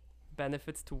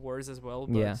benefits to wars as well.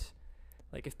 But Yeah.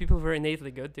 like, if people were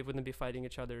innately good, they wouldn't be fighting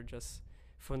each other just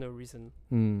for no reason.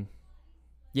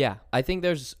 yeah, I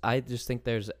just think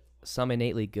there's some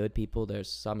innately good people, there's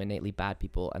some innately bad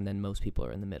people, and then most people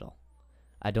are in the middle.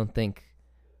 I don't think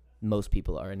most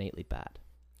people are innately bad.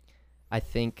 I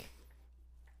think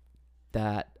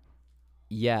that,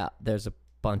 yeah, there's a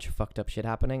bunch of fucked up shit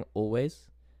happening always.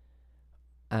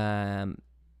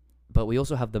 But we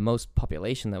also have the most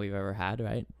population that we've ever had,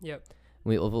 right? Yep.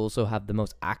 We also have the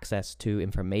most access to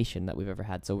information that we've ever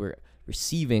had. So we're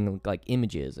receiving like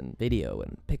images and video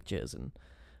and pictures and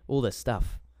all this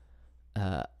stuff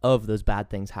of those bad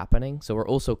things happening. So we're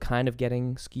also kind of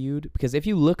getting skewed, because if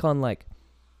you look on, like,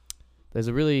 there's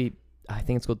a really, I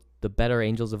think it's called The Better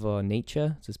Angels of Our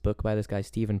Nature. It's this book by this guy,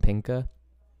 Steven Pinker.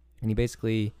 And he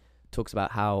basically talks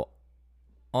about how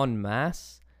en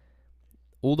masse,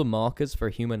 all the markers for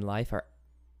human life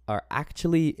are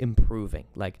actually improving.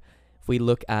 Like, if we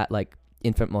look at like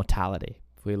infant mortality,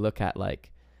 if we look at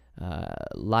like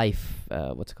life,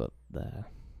 what's it called? The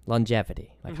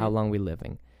longevity, like how long we're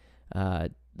living,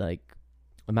 like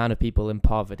amount of people in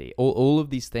poverty, all of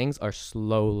these things are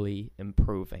slowly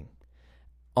improving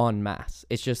en masse.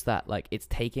 It's just that, like, it's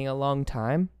taking a long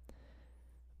time,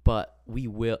 but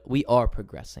we are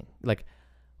progressing. Like,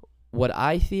 what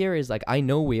I fear is, like, I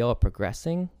know we are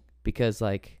progressing because,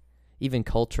 like, even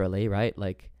culturally, right?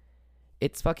 Like,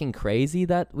 it's fucking crazy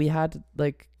that we had,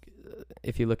 like,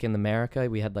 if you look in America,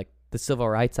 we had, like, the Civil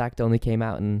Rights Act only came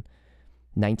out in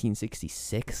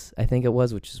 1966, I think it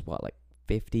was, which is what, like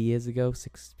 50 years ago,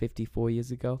 54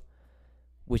 years ago,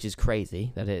 which is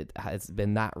crazy that it has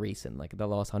been that recent, like the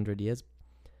last 100 years.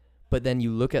 But then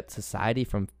you look at society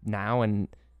from now and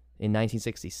in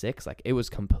 1966, like, it was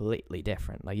completely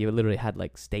different. Like, you literally had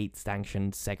like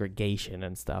state-sanctioned segregation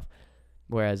and stuff.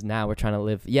 Whereas now we're trying to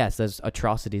live, yes, there's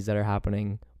atrocities that are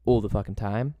happening all the fucking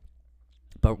time,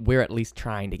 but we're at least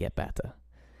trying to get better.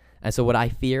 And so what I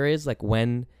fear is, like,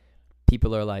 when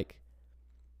people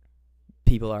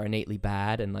are innately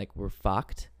bad and like we're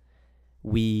fucked,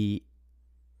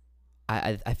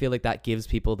 I feel like that gives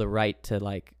people the right to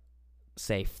like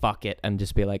say fuck it and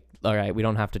just be like, all right, we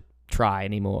don't have to try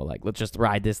anymore. Like, let's just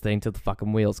ride this thing till the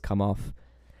fucking wheels come off.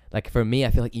 Like, for me,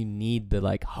 I feel like you need the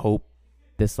like hope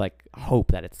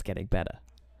that it's getting better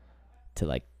to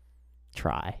like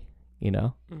try, you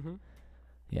know? Mm-hmm.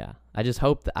 Yeah. I just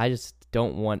hope that I just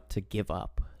don't want to give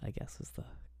up, I guess is the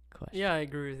question. Yeah, I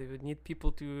agree with you. We need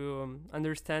people to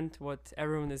understand what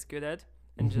everyone is good at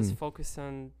and just focus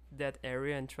on that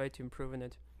area and try to improve in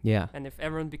it. Yeah. And if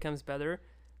everyone becomes better,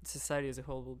 society as a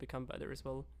whole will become better as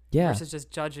well. Yeah. Versus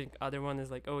just judging other one as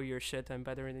like, oh, you're shit, I'm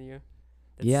better than you.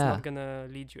 That's Yeah. not gonna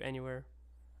lead you anywhere.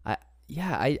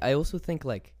 I also think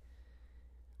like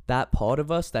that part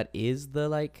of us that is the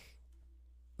like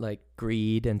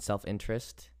greed and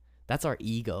self-interest, that's our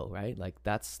ego, right? Like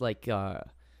that's like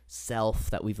self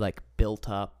that we've like built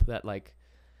up, that like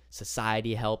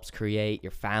society helps create,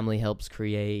 your family helps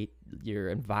create, your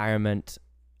environment,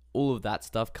 all of that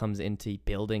stuff comes into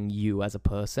building you as a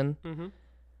person.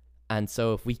 And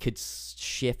so if we could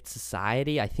shift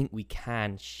society, I think we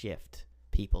can shift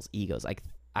people's egos. Like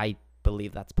I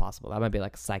believe that's possible. That might be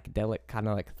like a psychedelic kind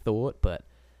of like thought, but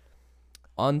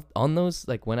on those,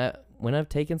 like when I've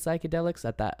taken psychedelics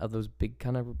at those big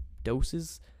kind of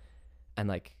doses, and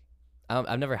like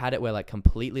I've never had it where like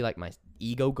completely like my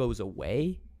ego goes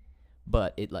away,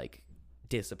 but it like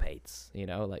dissipates, you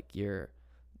know, like you're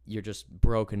just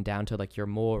broken down to like your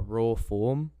more raw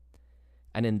form.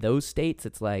 And in those states,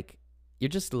 it's like you're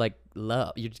just like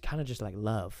love. You're kind of just like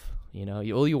love, you know.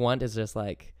 All you want is just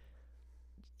like,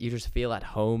 you just feel at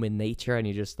home in nature, and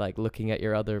you're just like looking at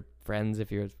your other friends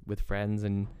if you're with friends,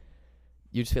 and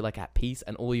you just feel like at peace,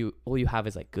 and all you have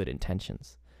is like good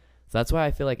intentions. So that's why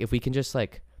I feel like if we can just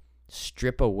like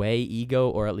strip away ego,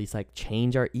 or at least like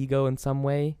change our ego in some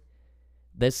way,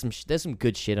 there's some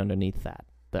good shit underneath that.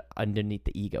 Underneath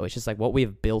the ego, it's just like what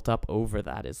we've built up over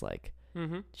that is like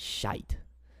shite.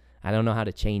 I don't know how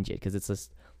to change it, because it's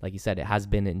just like you said, it has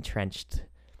been entrenched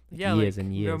years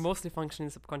and years. We're mostly functioning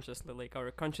subconsciously. Like our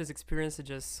conscious experience is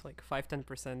just like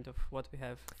 5-10% of what we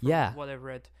have. From what I've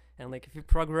read. And like if you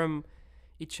program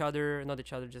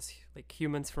just like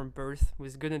humans from birth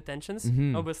with good intentions,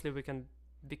 obviously we can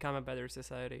become a better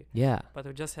society. Yeah. But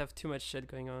we just have too much shit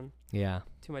going on. Yeah.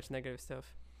 Too much negative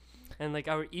stuff. And like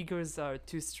our egos are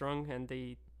too strong, and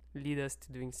they lead us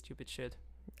to doing stupid shit.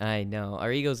 I know.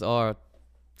 Our egos are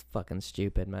fucking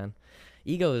stupid, man.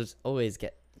 Egos always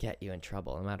get you in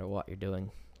trouble no matter what you're doing.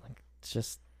 Like it's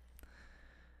just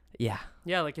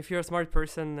like if you're a smart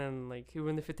person, and like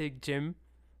even if you take gym,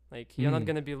 like you're not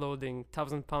gonna be loading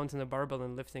 1,000 pounds in a barbell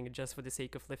and lifting it just for the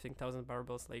sake of lifting 1,000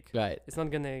 barbells. Like it's not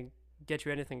gonna get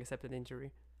you anything except an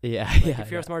injury.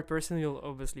 If you're a smart person, you'll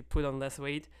obviously put on less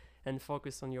weight and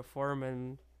focus on your form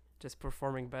and just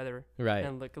performing better,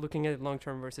 and like looking at it long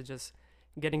term versus just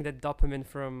getting that dopamine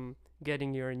from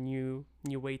getting your new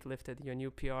weight lifted, your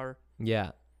new PR.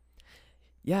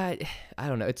 I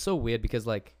don't know, it's so weird because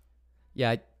like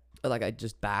I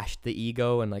just bashed the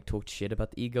ego and like talked shit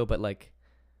about the ego, but like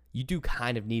you do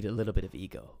kind of need a little bit of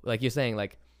ego. Like you're saying,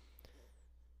 like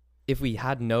if we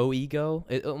had no ego,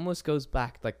 it almost goes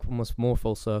back like almost more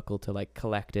full circle to like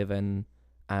collective and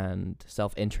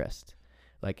self-interest.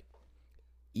 Like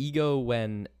ego,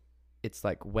 when it's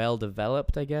like well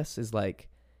developed, I guess, is like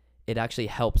it actually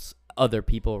helps other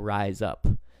people rise up,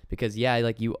 because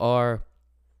like you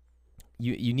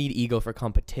need ego for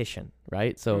competition,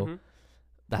 right? So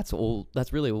that's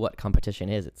really what competition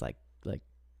is. It's like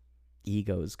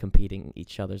egos competing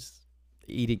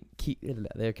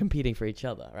they're competing for each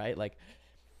other, right? Like,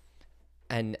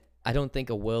 and I don't think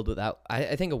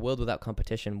I think a world without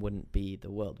competition wouldn't be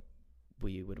the world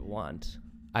we would want.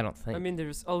 I don't think. I mean,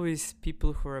 there's always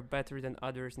people who are better than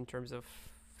others in terms of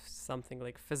something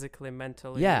like physically,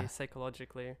 mentally,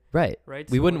 psychologically. Right.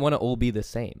 We wouldn't want to all be the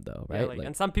same though, right? Yeah, like,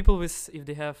 and some people if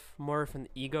they have more of an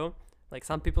ego, like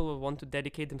some people will want to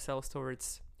dedicate themselves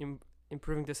towards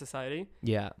improving the society.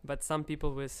 Yeah. But some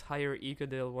people with higher ego,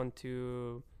 they'll want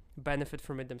to benefit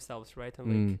from it themselves, right?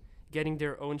 And like getting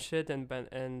their own shit and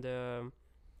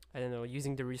I don't know,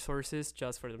 using the resources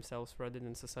just for themselves rather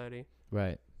than society.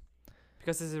 Right.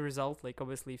 Because as a result, like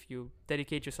obviously, if you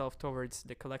dedicate yourself towards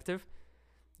the collective,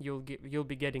 you'll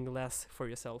be getting less for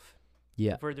yourself.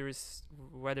 Yeah. Whether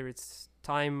it's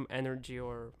time, energy,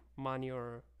 or money,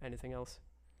 or anything else.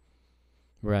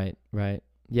 Right.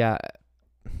 Yeah.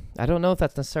 I don't know if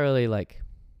that's necessarily like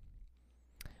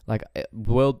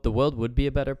the world would be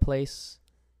a better place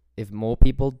if more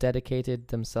people dedicated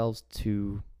themselves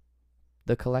to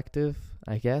the collective,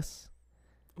 I guess.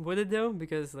 Would it though?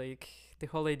 Because like the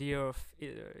whole idea of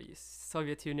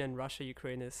Soviet Union, Russia,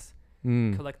 Ukraine is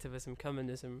collectivism,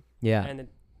 communism. Yeah. And it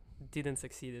didn't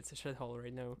succeed. It's a shithole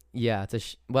right now. Yeah,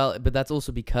 it's but that's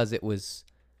also because it was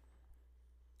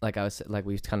like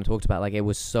we kind of talked about, like it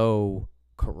was so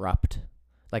corrupt.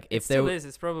 Like if there is,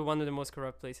 it's probably one of the most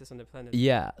corrupt places on the planet.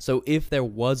 Yeah. So if there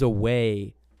was a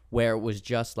way where it was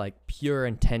just like pure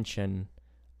intention,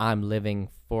 I'm living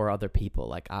for other people,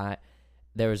 like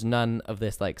there was none of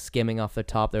this like skimming off the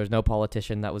top. There was no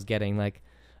politician that was getting like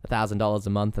 $1,000 a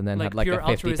month and then Like had like a pure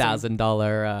altruism.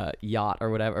 $50,000 yacht or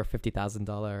whatever, or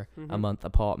 $50,000 a month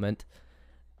apartment.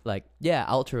 Like, yeah,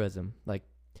 altruism. Like,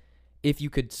 if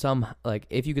you could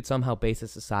somehow base a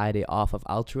society off of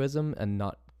altruism and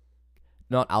not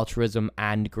altruism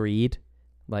and greed,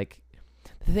 like,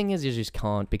 the thing is, you just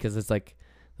can't, because it's like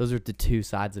those are the two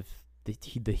sides of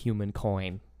the human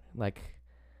coin. Like,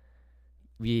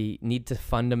 we need to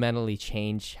fundamentally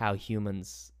change how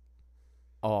humans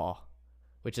are,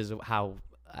 which is how,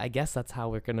 I guess that's how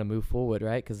we're going to move forward,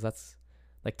 right? Because that's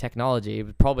like technology. It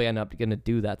would probably end up going to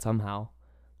do that somehow.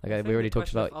 Like, we already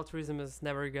talked about. Altruism is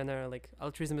never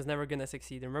gonna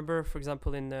succeed. Remember, for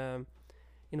example, in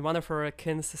one of our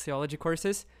kin sociology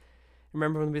courses,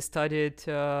 remember when we studied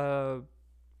the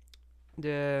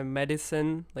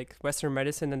medicine, like Western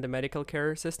medicine and the medical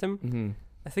care system? Mm-hmm.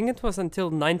 I think it was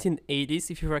until 1980s.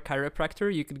 If you were a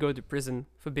chiropractor, you could go to prison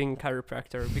for being a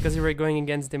chiropractor because you were going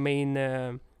against the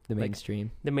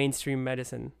mainstream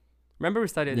medicine. Remember we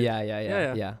studied it?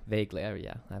 Yeah. Vaguely,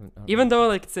 yeah. I haven't. Even though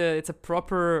like it's a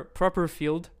proper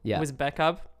field Yeah. with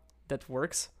backup that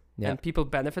works Yeah. and people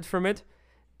benefit from it,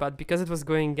 but because it was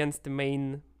going against the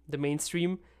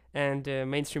mainstream, and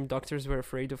mainstream doctors were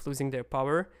afraid of losing their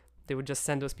power, they would just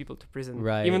send those people to prison.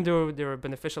 Right. Even though they were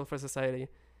beneficial for society,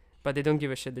 but they don't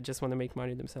give a shit. They just want to make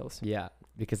money themselves. Yeah,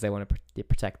 because they want to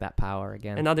protect that power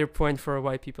again. Another point for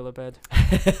why people are bad.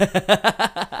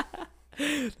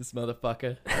 This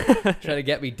motherfucker trying to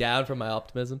get me down from my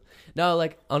optimism. No,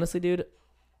 like, honestly, dude,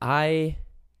 I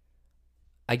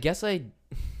guess I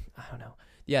don't know.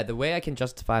 Yeah, the way I can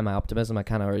justify my optimism, I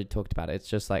kind of already talked about it. It's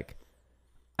just like,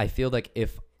 I feel like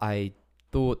if I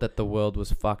thought that the world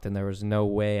was fucked and there was no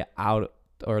way out,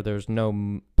 or there's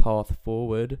no path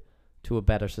forward to a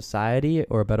better society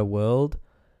or a better world,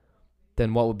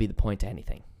 then what would be the point to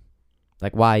anything?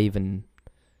 Like, why even?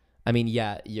 I mean,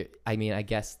 yeah, I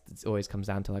guess it always comes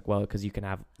down to like, well, because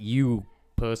you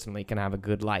personally can have a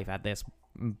good life at this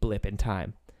blip in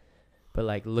time. But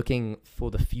like, looking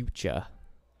for the future,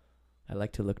 I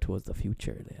like to look towards the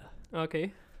future there.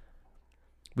 Okay.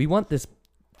 We want this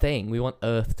thing. We want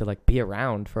Earth to like be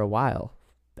around for a while.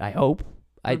 I hope.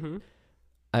 I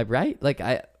right? Like,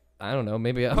 I don't know.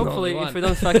 Maybe I'm hopefully, the only if one. we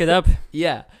don't fuck it up.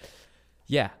 Yeah.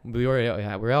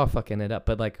 We're all fucking it up.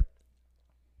 But like,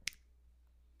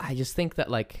 I just think that,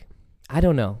 like, I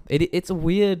don't know. It's a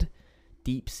weird,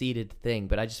 deep-seated thing,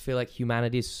 but I just feel like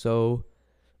humanity is so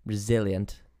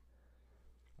resilient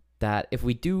that if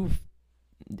we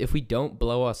don't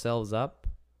blow ourselves up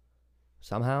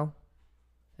somehow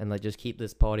and like just keep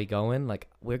this party going, like,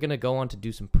 we're gonna go on to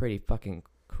do some pretty fucking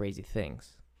crazy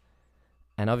things.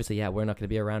 And obviously, yeah, we're not gonna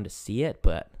be around to see it,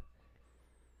 but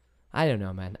I don't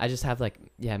know, man. I just have like,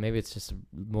 yeah, maybe it's just a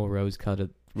more rose-colored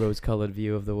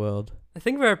view of the world. I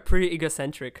think we're pretty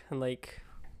egocentric,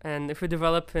 and if we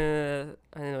develop a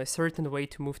certain way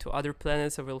to move to other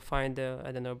planets, or we'll find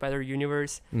a better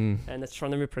universe, and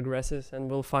astronomy progresses, and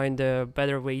we'll find a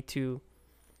better way to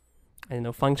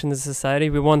function as a society.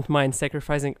 We won't mind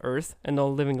sacrificing Earth and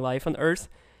all living life on Earth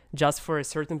just for a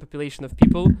certain population of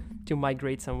people to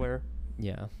migrate somewhere.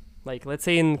 Yeah. Like, let's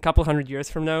say in a couple 100 years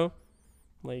from now,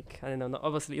 like, I don't know,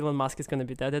 obviously Elon Musk is going to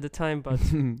be dead at the time, but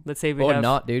let's say we have... Or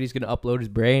not, dude. He's going to upload his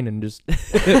brain and just be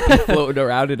floating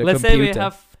around in a let's computer. say we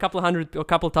have a couple hundred or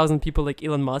couple thousand people like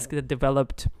Elon Musk that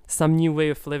developed some new way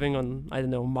of living on, I don't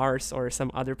know, Mars or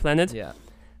some other planet. Yeah.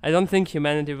 I don't think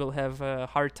humanity will have a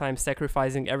hard time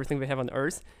sacrificing everything we have on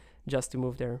Earth just to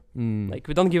move there. Like,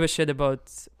 we don't give a shit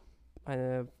about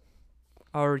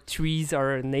our trees,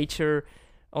 our nature,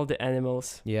 all the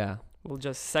animals. Yeah. We'll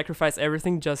just sacrifice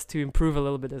everything just to improve a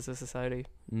little bit as a society.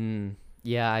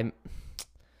 Yeah,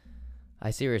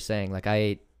 I see what you're saying. Like,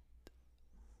 I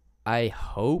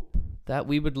hope that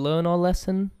we would learn our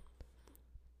lesson,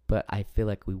 but I feel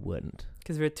like we wouldn't.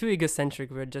 Because we're too egocentric.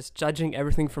 We're just judging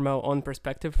everything from our own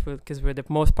perspective. Because we're the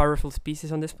most powerful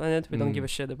species on this planet. We don't give a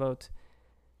shit about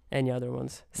any other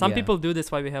ones. Some people do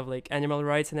this, why we have like animal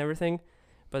rights and everything,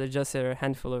 but it's just a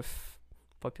handful of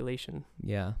population.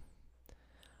 Yeah.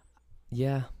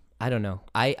 Yeah, I don't know.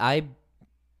 I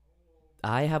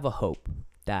have a hope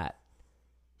that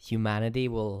humanity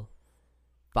will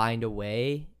find a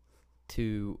way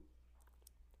to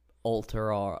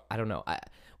alter our, I don't know,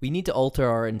 we need to alter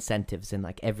our incentives in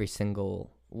like every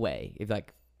single way. If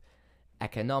like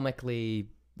economically,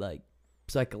 like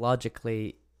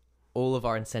psychologically, all of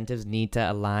our incentives need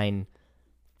to align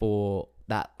for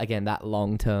that, again, that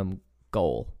long-term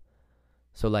goal.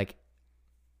 So like,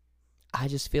 I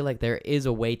just feel like there is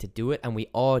a way to do it, and we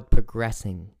are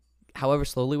progressing. However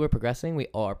slowly we're progressing, we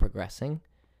are progressing.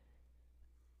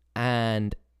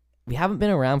 And we haven't been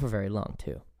around for very long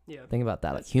too. Yeah. Think about that.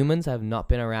 Like That's humans have not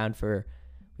been around for,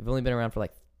 we've only been around for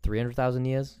like 300,000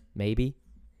 years, maybe.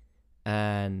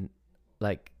 And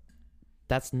like,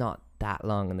 that's not that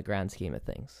long in the grand scheme of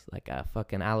things. Like a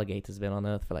fucking alligator's been on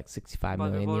Earth for like 65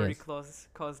 But million we've already years.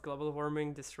 caused global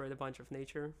warming, destroyed a bunch of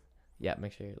nature. Yeah,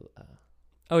 make sure you,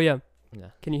 Oh yeah. yeah.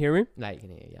 Can you hear me? Now you can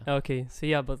hear, yeah. Okay. So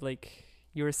yeah, but like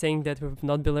you were saying that we've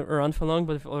not been around for long,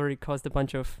 but we've already caused a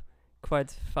bunch of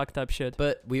quite fucked up shit.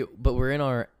 But we're in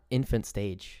our infant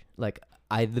stage. Like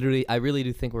I really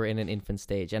do think we're in an infant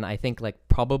stage, and I think like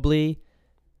probably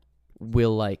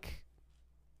we'll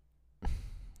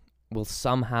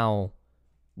somehow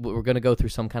we're gonna go through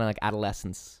some kind of like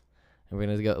adolescence, and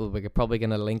we're probably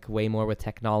gonna link way more with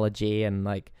technology and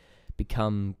like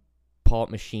become part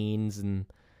machines, and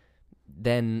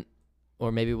then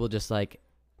or maybe we'll just like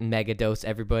mega dose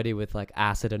everybody with like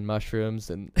acid and mushrooms,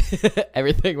 and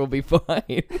everything will be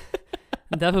fine.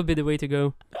 That would be the way to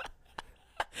go.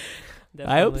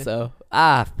 I hope so.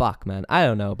 Fuck, man. I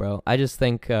don't know, bro. I just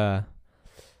think that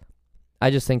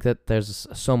there's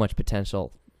so much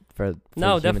potential for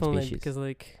No, the human definitely, species. because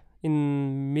like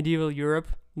in medieval Europe,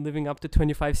 living up to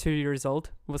 25, 30 years old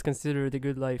was considered a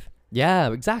good life.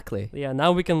 Yeah, exactly. Yeah,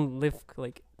 now we can live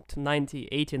like to 90,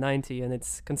 80, 90, and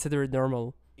it's considered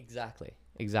normal. Exactly.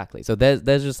 So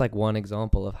there's just like one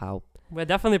example of how. We're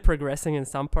definitely progressing in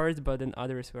some parts, but in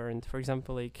others weren't. For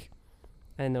example, like,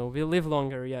 I know we live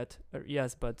longer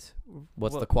yes, but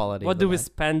What's the quality? What of do the we life?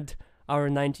 spend our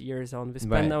 90 years on? We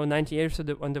spend Right. our 90 years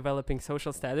on developing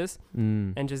social status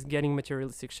Mm. and just getting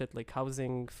materialistic shit like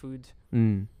housing, food,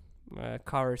 Mm.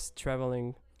 cars,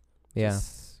 traveling. Yeah.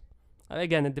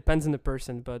 Again, it depends on the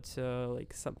person, but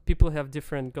like some people have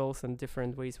different goals and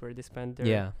different ways where they spend their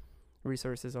Yeah.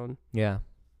 resources on. Yeah.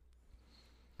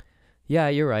 Yeah,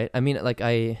 you're right. I mean, like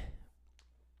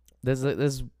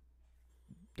there's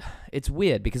it's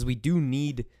weird because we do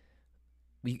need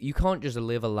you can't just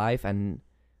live a life and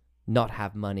not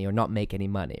have money or not make any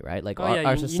money, right? Like our you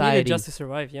need society it just to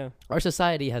survive, yeah. our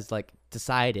society has like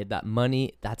decided that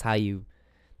money, that's kind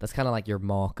of like your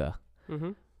marker.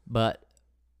 Mm-hmm. But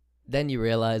then you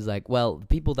realize like, well, the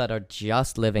people that are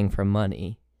just living for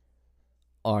money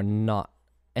are not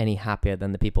any happier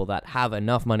than the people that have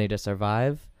enough money to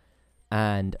survive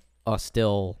and are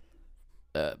still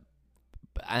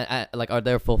like, are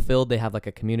they fulfilled? They have like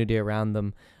a community around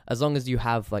them. As long as you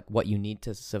have like what you need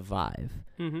to survive,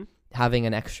 Mm-hmm. having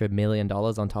an extra $1 million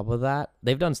on top of that,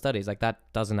 they've done studies like that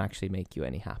doesn't actually make you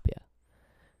any happier.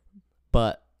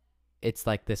 But it's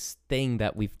like this thing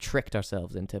that we've tricked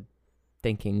ourselves into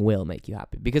thinking will make you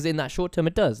happy, because in that short term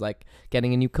it does, like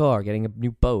getting a new car, getting a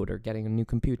new boat, or getting a new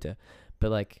computer. But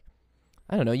like,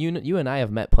 I don't know, you and I have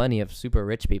met plenty of super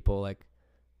rich people. Like,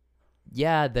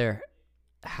 yeah, they're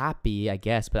happy, I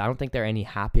guess, but I don't think they're any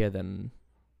happier than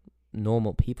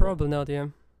normal people. Probably not, yeah.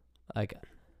 Like,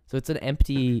 so it's an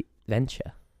empty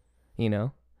venture, you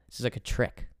know? It's just like a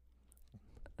trick.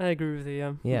 I agree with you,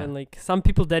 yeah. Yeah. And like some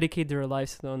people dedicate their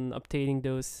lives on obtaining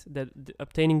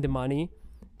obtaining the money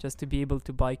just to be able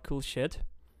to buy cool shit.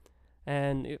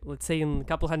 And let's say in a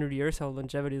couple hundred years, our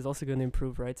longevity is also going to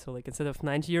improve, right? So like instead of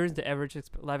 90 years, the average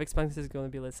life expectancy is going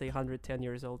to be, let's say, 110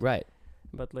 years old. Right.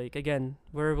 But like, again,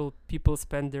 where will people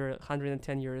spend their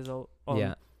 110 years old on?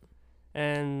 Yeah.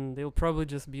 And they'll probably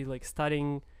just be like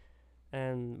studying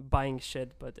and buying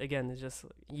shit. But again, it's just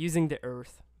using the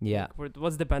earth. Yeah. Like,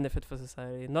 what's the benefit for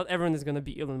society? Not everyone is going to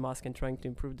be Elon Musk and trying to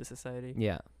improve the society.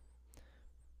 Yeah.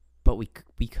 But we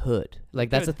could. Like,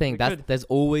 that's the thing. There's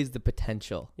always the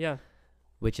potential. Yeah.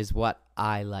 Which is what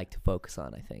I like to focus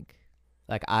on, I think.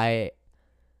 Like,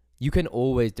 you can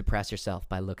always depress yourself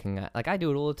by looking at, like, I do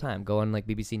it all the time. Go on, like,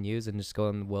 BBC News and just go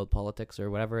on world politics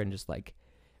or whatever and just, like,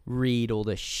 read all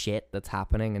the shit that's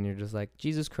happening. And you're just like,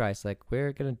 Jesus Christ, like,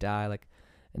 we're gonna die. Like,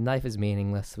 life is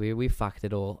meaningless. We fucked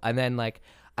it all. And then, like,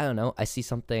 I don't know, I see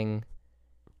something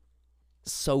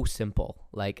so simple.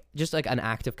 Like, just, like, an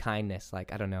act of kindness.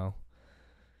 Like, I don't know,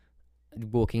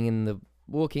 walking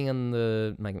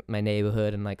in my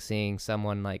neighborhood and like seeing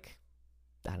someone, like,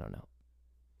 I don't know,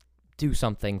 do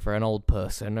something for an old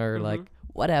person or like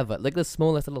whatever, like the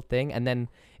smallest little thing, and then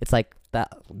it's like that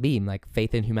meme, like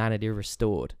faith in humanity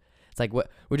restored. It's like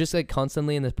we're just like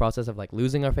constantly in this process of like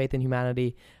losing our faith in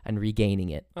humanity and regaining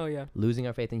it. Oh yeah. Losing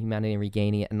our faith in humanity and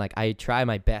regaining it, and like I try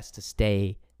my best to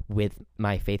stay with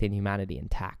my faith in humanity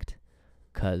intact,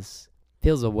 because it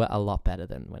feels a lot better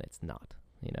than when it's not,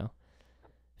 you know.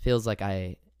 Feels like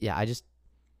I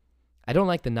don't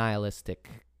like the nihilistic,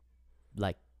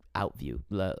 like,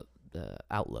 the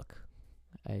outlook.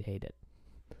 I hate it.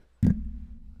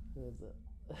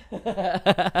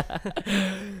 A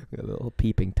little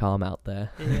peeping Tom out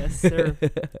there. Yes, sir.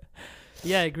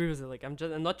 Yeah, I agree with it. Like, I'm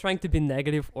not trying to be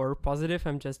negative or positive.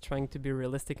 I'm just trying to be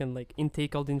realistic and like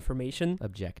intake all the information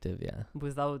Objective, yeah.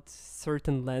 without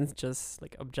certain lens. Just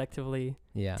like objectively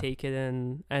Yeah. take it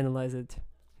and analyze it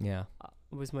Yeah.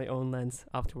 with my own lens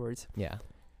afterwards. Yeah.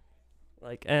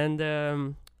 Like,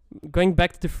 and going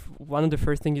back to one of the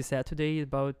first things you said today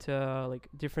about like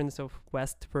difference of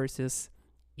West versus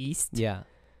East. Yeah.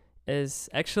 Is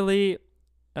actually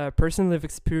personally I've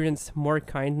experienced more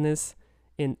kindness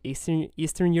in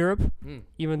Eastern Europe,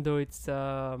 even though it's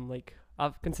like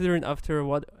considering after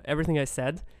what everything I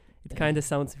said, it kind of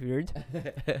sounds weird.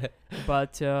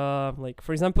 But like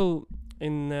for example,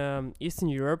 in Eastern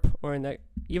Europe or in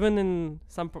even in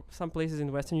some places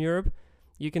in Western Europe,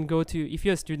 you can go to, if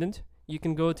you're a student, you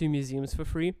can go to museums for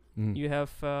free. You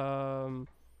have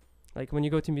like when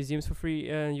you go to museums for free,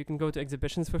 you can go to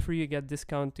exhibitions for free. You get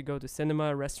discount to go to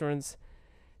cinema, restaurants.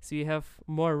 So you have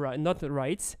more not the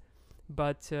rights,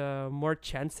 but more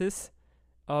chances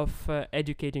of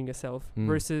educating yourself.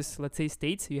 Versus, let's say,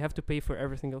 States, you have to pay for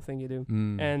every single thing you do.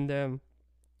 And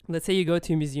let's say you go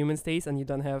to a museum in States and you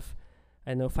don't have,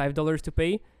 I don't know, $5 to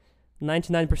pay.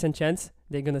 99% chance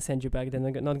they're gonna send you back. They're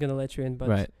not gonna let you in. But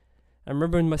Right. I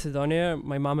remember in Macedonia,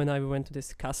 my mom and I, we went to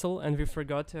this castle and we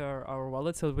forgot our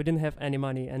wallet, so we didn't have any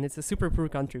money. And it's a super poor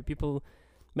country.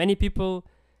 Many people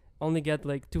only get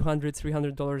like $200,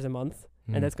 $300 a month,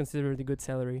 and that's considered a good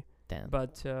salary. Damn.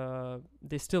 But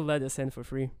they still let us in for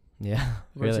free. Yeah.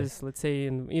 Really. Versus, let's say,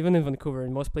 even in Vancouver,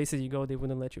 in most places you go, they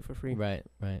wouldn't let you for free. Right.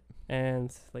 Right.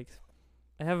 And like,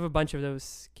 I have a bunch of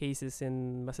those cases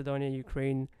in Macedonia,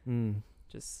 Ukraine,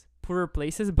 just poorer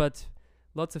places, but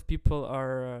lots of people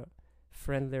are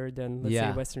friendlier than, let's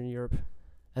say, Western Europe.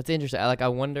 That's interesting. I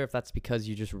wonder if that's because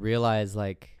you just realize,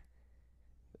 like,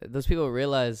 those people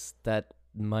realize that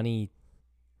money,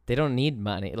 they don't need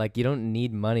money. Like, you don't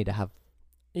need money to have.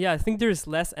 Yeah, I think there's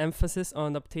less emphasis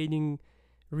on obtaining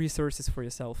resources for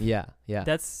yourself. Yeah. Yeah.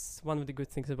 That's one of the good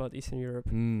things about Eastern Europe.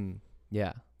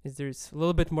 Yeah. Is there's a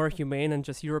little bit more humane, and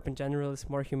just Europe in general is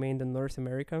more humane than North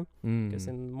America. Because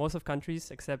in most of countries,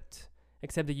 except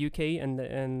the UK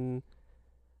and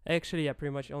actually, yeah,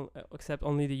 pretty much except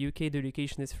only the UK, the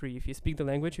education is free. If you speak the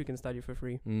language, you can study for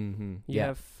free. You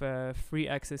have free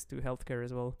access to healthcare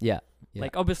as well. Yeah.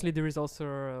 Like, obviously, there is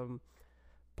also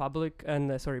public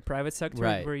and private sector,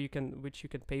 Right. which you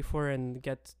can pay for and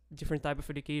get different type of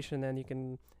education, and you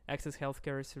can access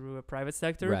healthcare through a private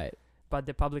sector. Right. But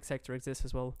the public sector exists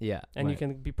as well. Yeah. And you right.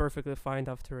 can be perfectly fine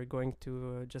after going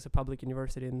to just a public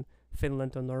university in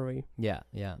Finland or Norway. Yeah.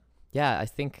 Yeah. Yeah. I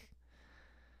think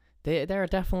they're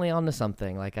definitely onto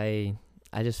something. Like, I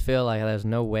just feel like there's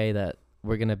no way that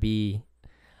we're gonna be.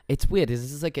 It's weird. This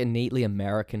is like an innately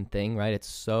American thing, right? It's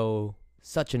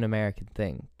such an American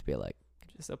thing to be like,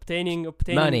 just obtaining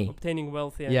money, obtaining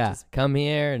wealth. Yeah. Just Come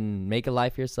here and make a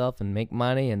life for yourself and make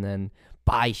money, and then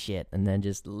buy shit, and then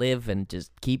just live and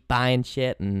just keep buying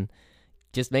shit, and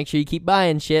just make sure you keep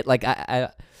buying shit. Like,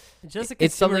 just a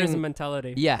it's something- consumerism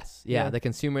mentality. yes, yeah, Yeah. the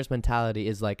consumer's mentality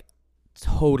is like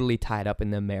totally tied up in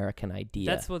the American idea.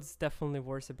 That's what's definitely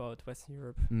worse about Western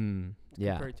Europe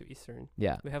Yeah. compared to Eastern.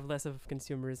 Yeah. We have less of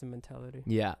consumerism mentality.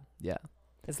 Yeah. Yeah.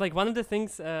 It's like one of the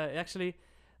things, actually,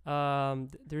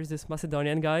 there's this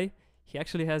Macedonian guy. He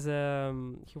actually has,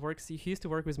 he used to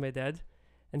work with my dad,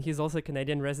 and he's also a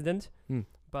Canadian resident.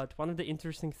 But one of the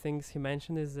interesting things he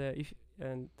mentioned is,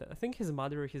 I think his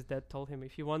mother or his dad told him,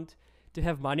 if you want to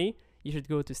have money, you should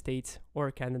go to States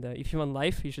or Canada. If you want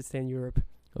life, you should stay in Europe.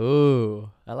 Ooh,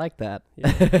 I like that.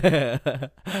 Yeah.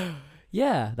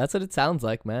 Yeah, that's what it sounds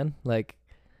like, man. Like,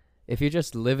 if you're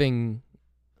just living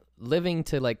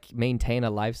to like maintain a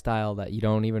lifestyle that you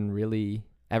don't even really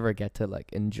ever get to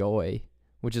like enjoy,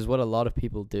 which is what a lot of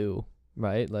people do,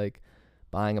 right? Like,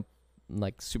 buying a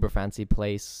like super fancy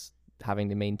place, having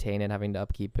to maintain it, having to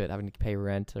upkeep it, having to pay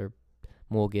rent or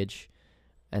mortgage,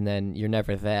 and then you're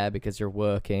never there because you're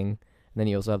working, and then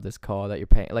you also have this car that you're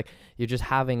paying. Like, you're just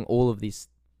having all of this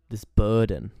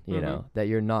burden, you know, that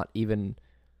you're not even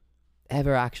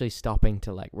ever actually stopping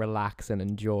to like relax and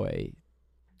enjoy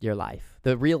your life.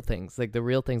 The real things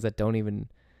that don't even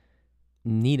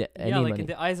need it. Yeah, like in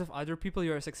the eyes of other people,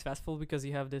 you are successful because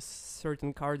you have this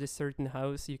certain car, this certain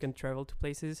house, you can travel to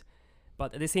places.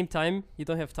 But at the same time, you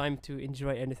don't have time to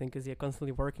enjoy anything because you're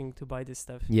constantly working to buy this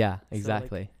stuff. Yeah, So,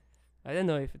 exactly. like, I don't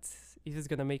know if it's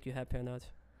gonna make you happy or not.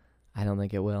 I don't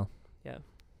think it will. Yeah.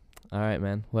 All right,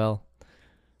 man. Well,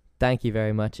 thank you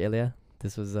very much, Ilya.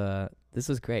 This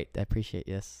was great. I appreciate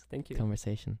this Thank you.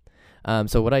 conversation.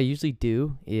 So what I usually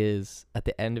do is at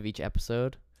the end of each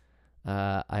episode,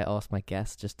 I ask my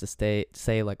guests just to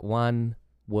say like one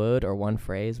word or one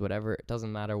phrase, whatever. It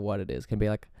doesn't matter what it is. It can be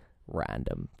like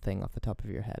random thing off the top of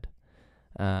your head.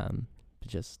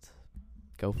 Just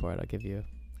go for it. I'll give you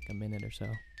like a minute or so.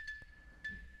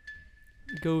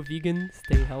 Go vegan,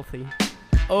 stay healthy.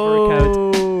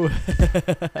 Oh!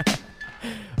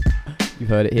 You've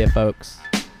heard it here, folks.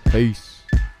 Peace.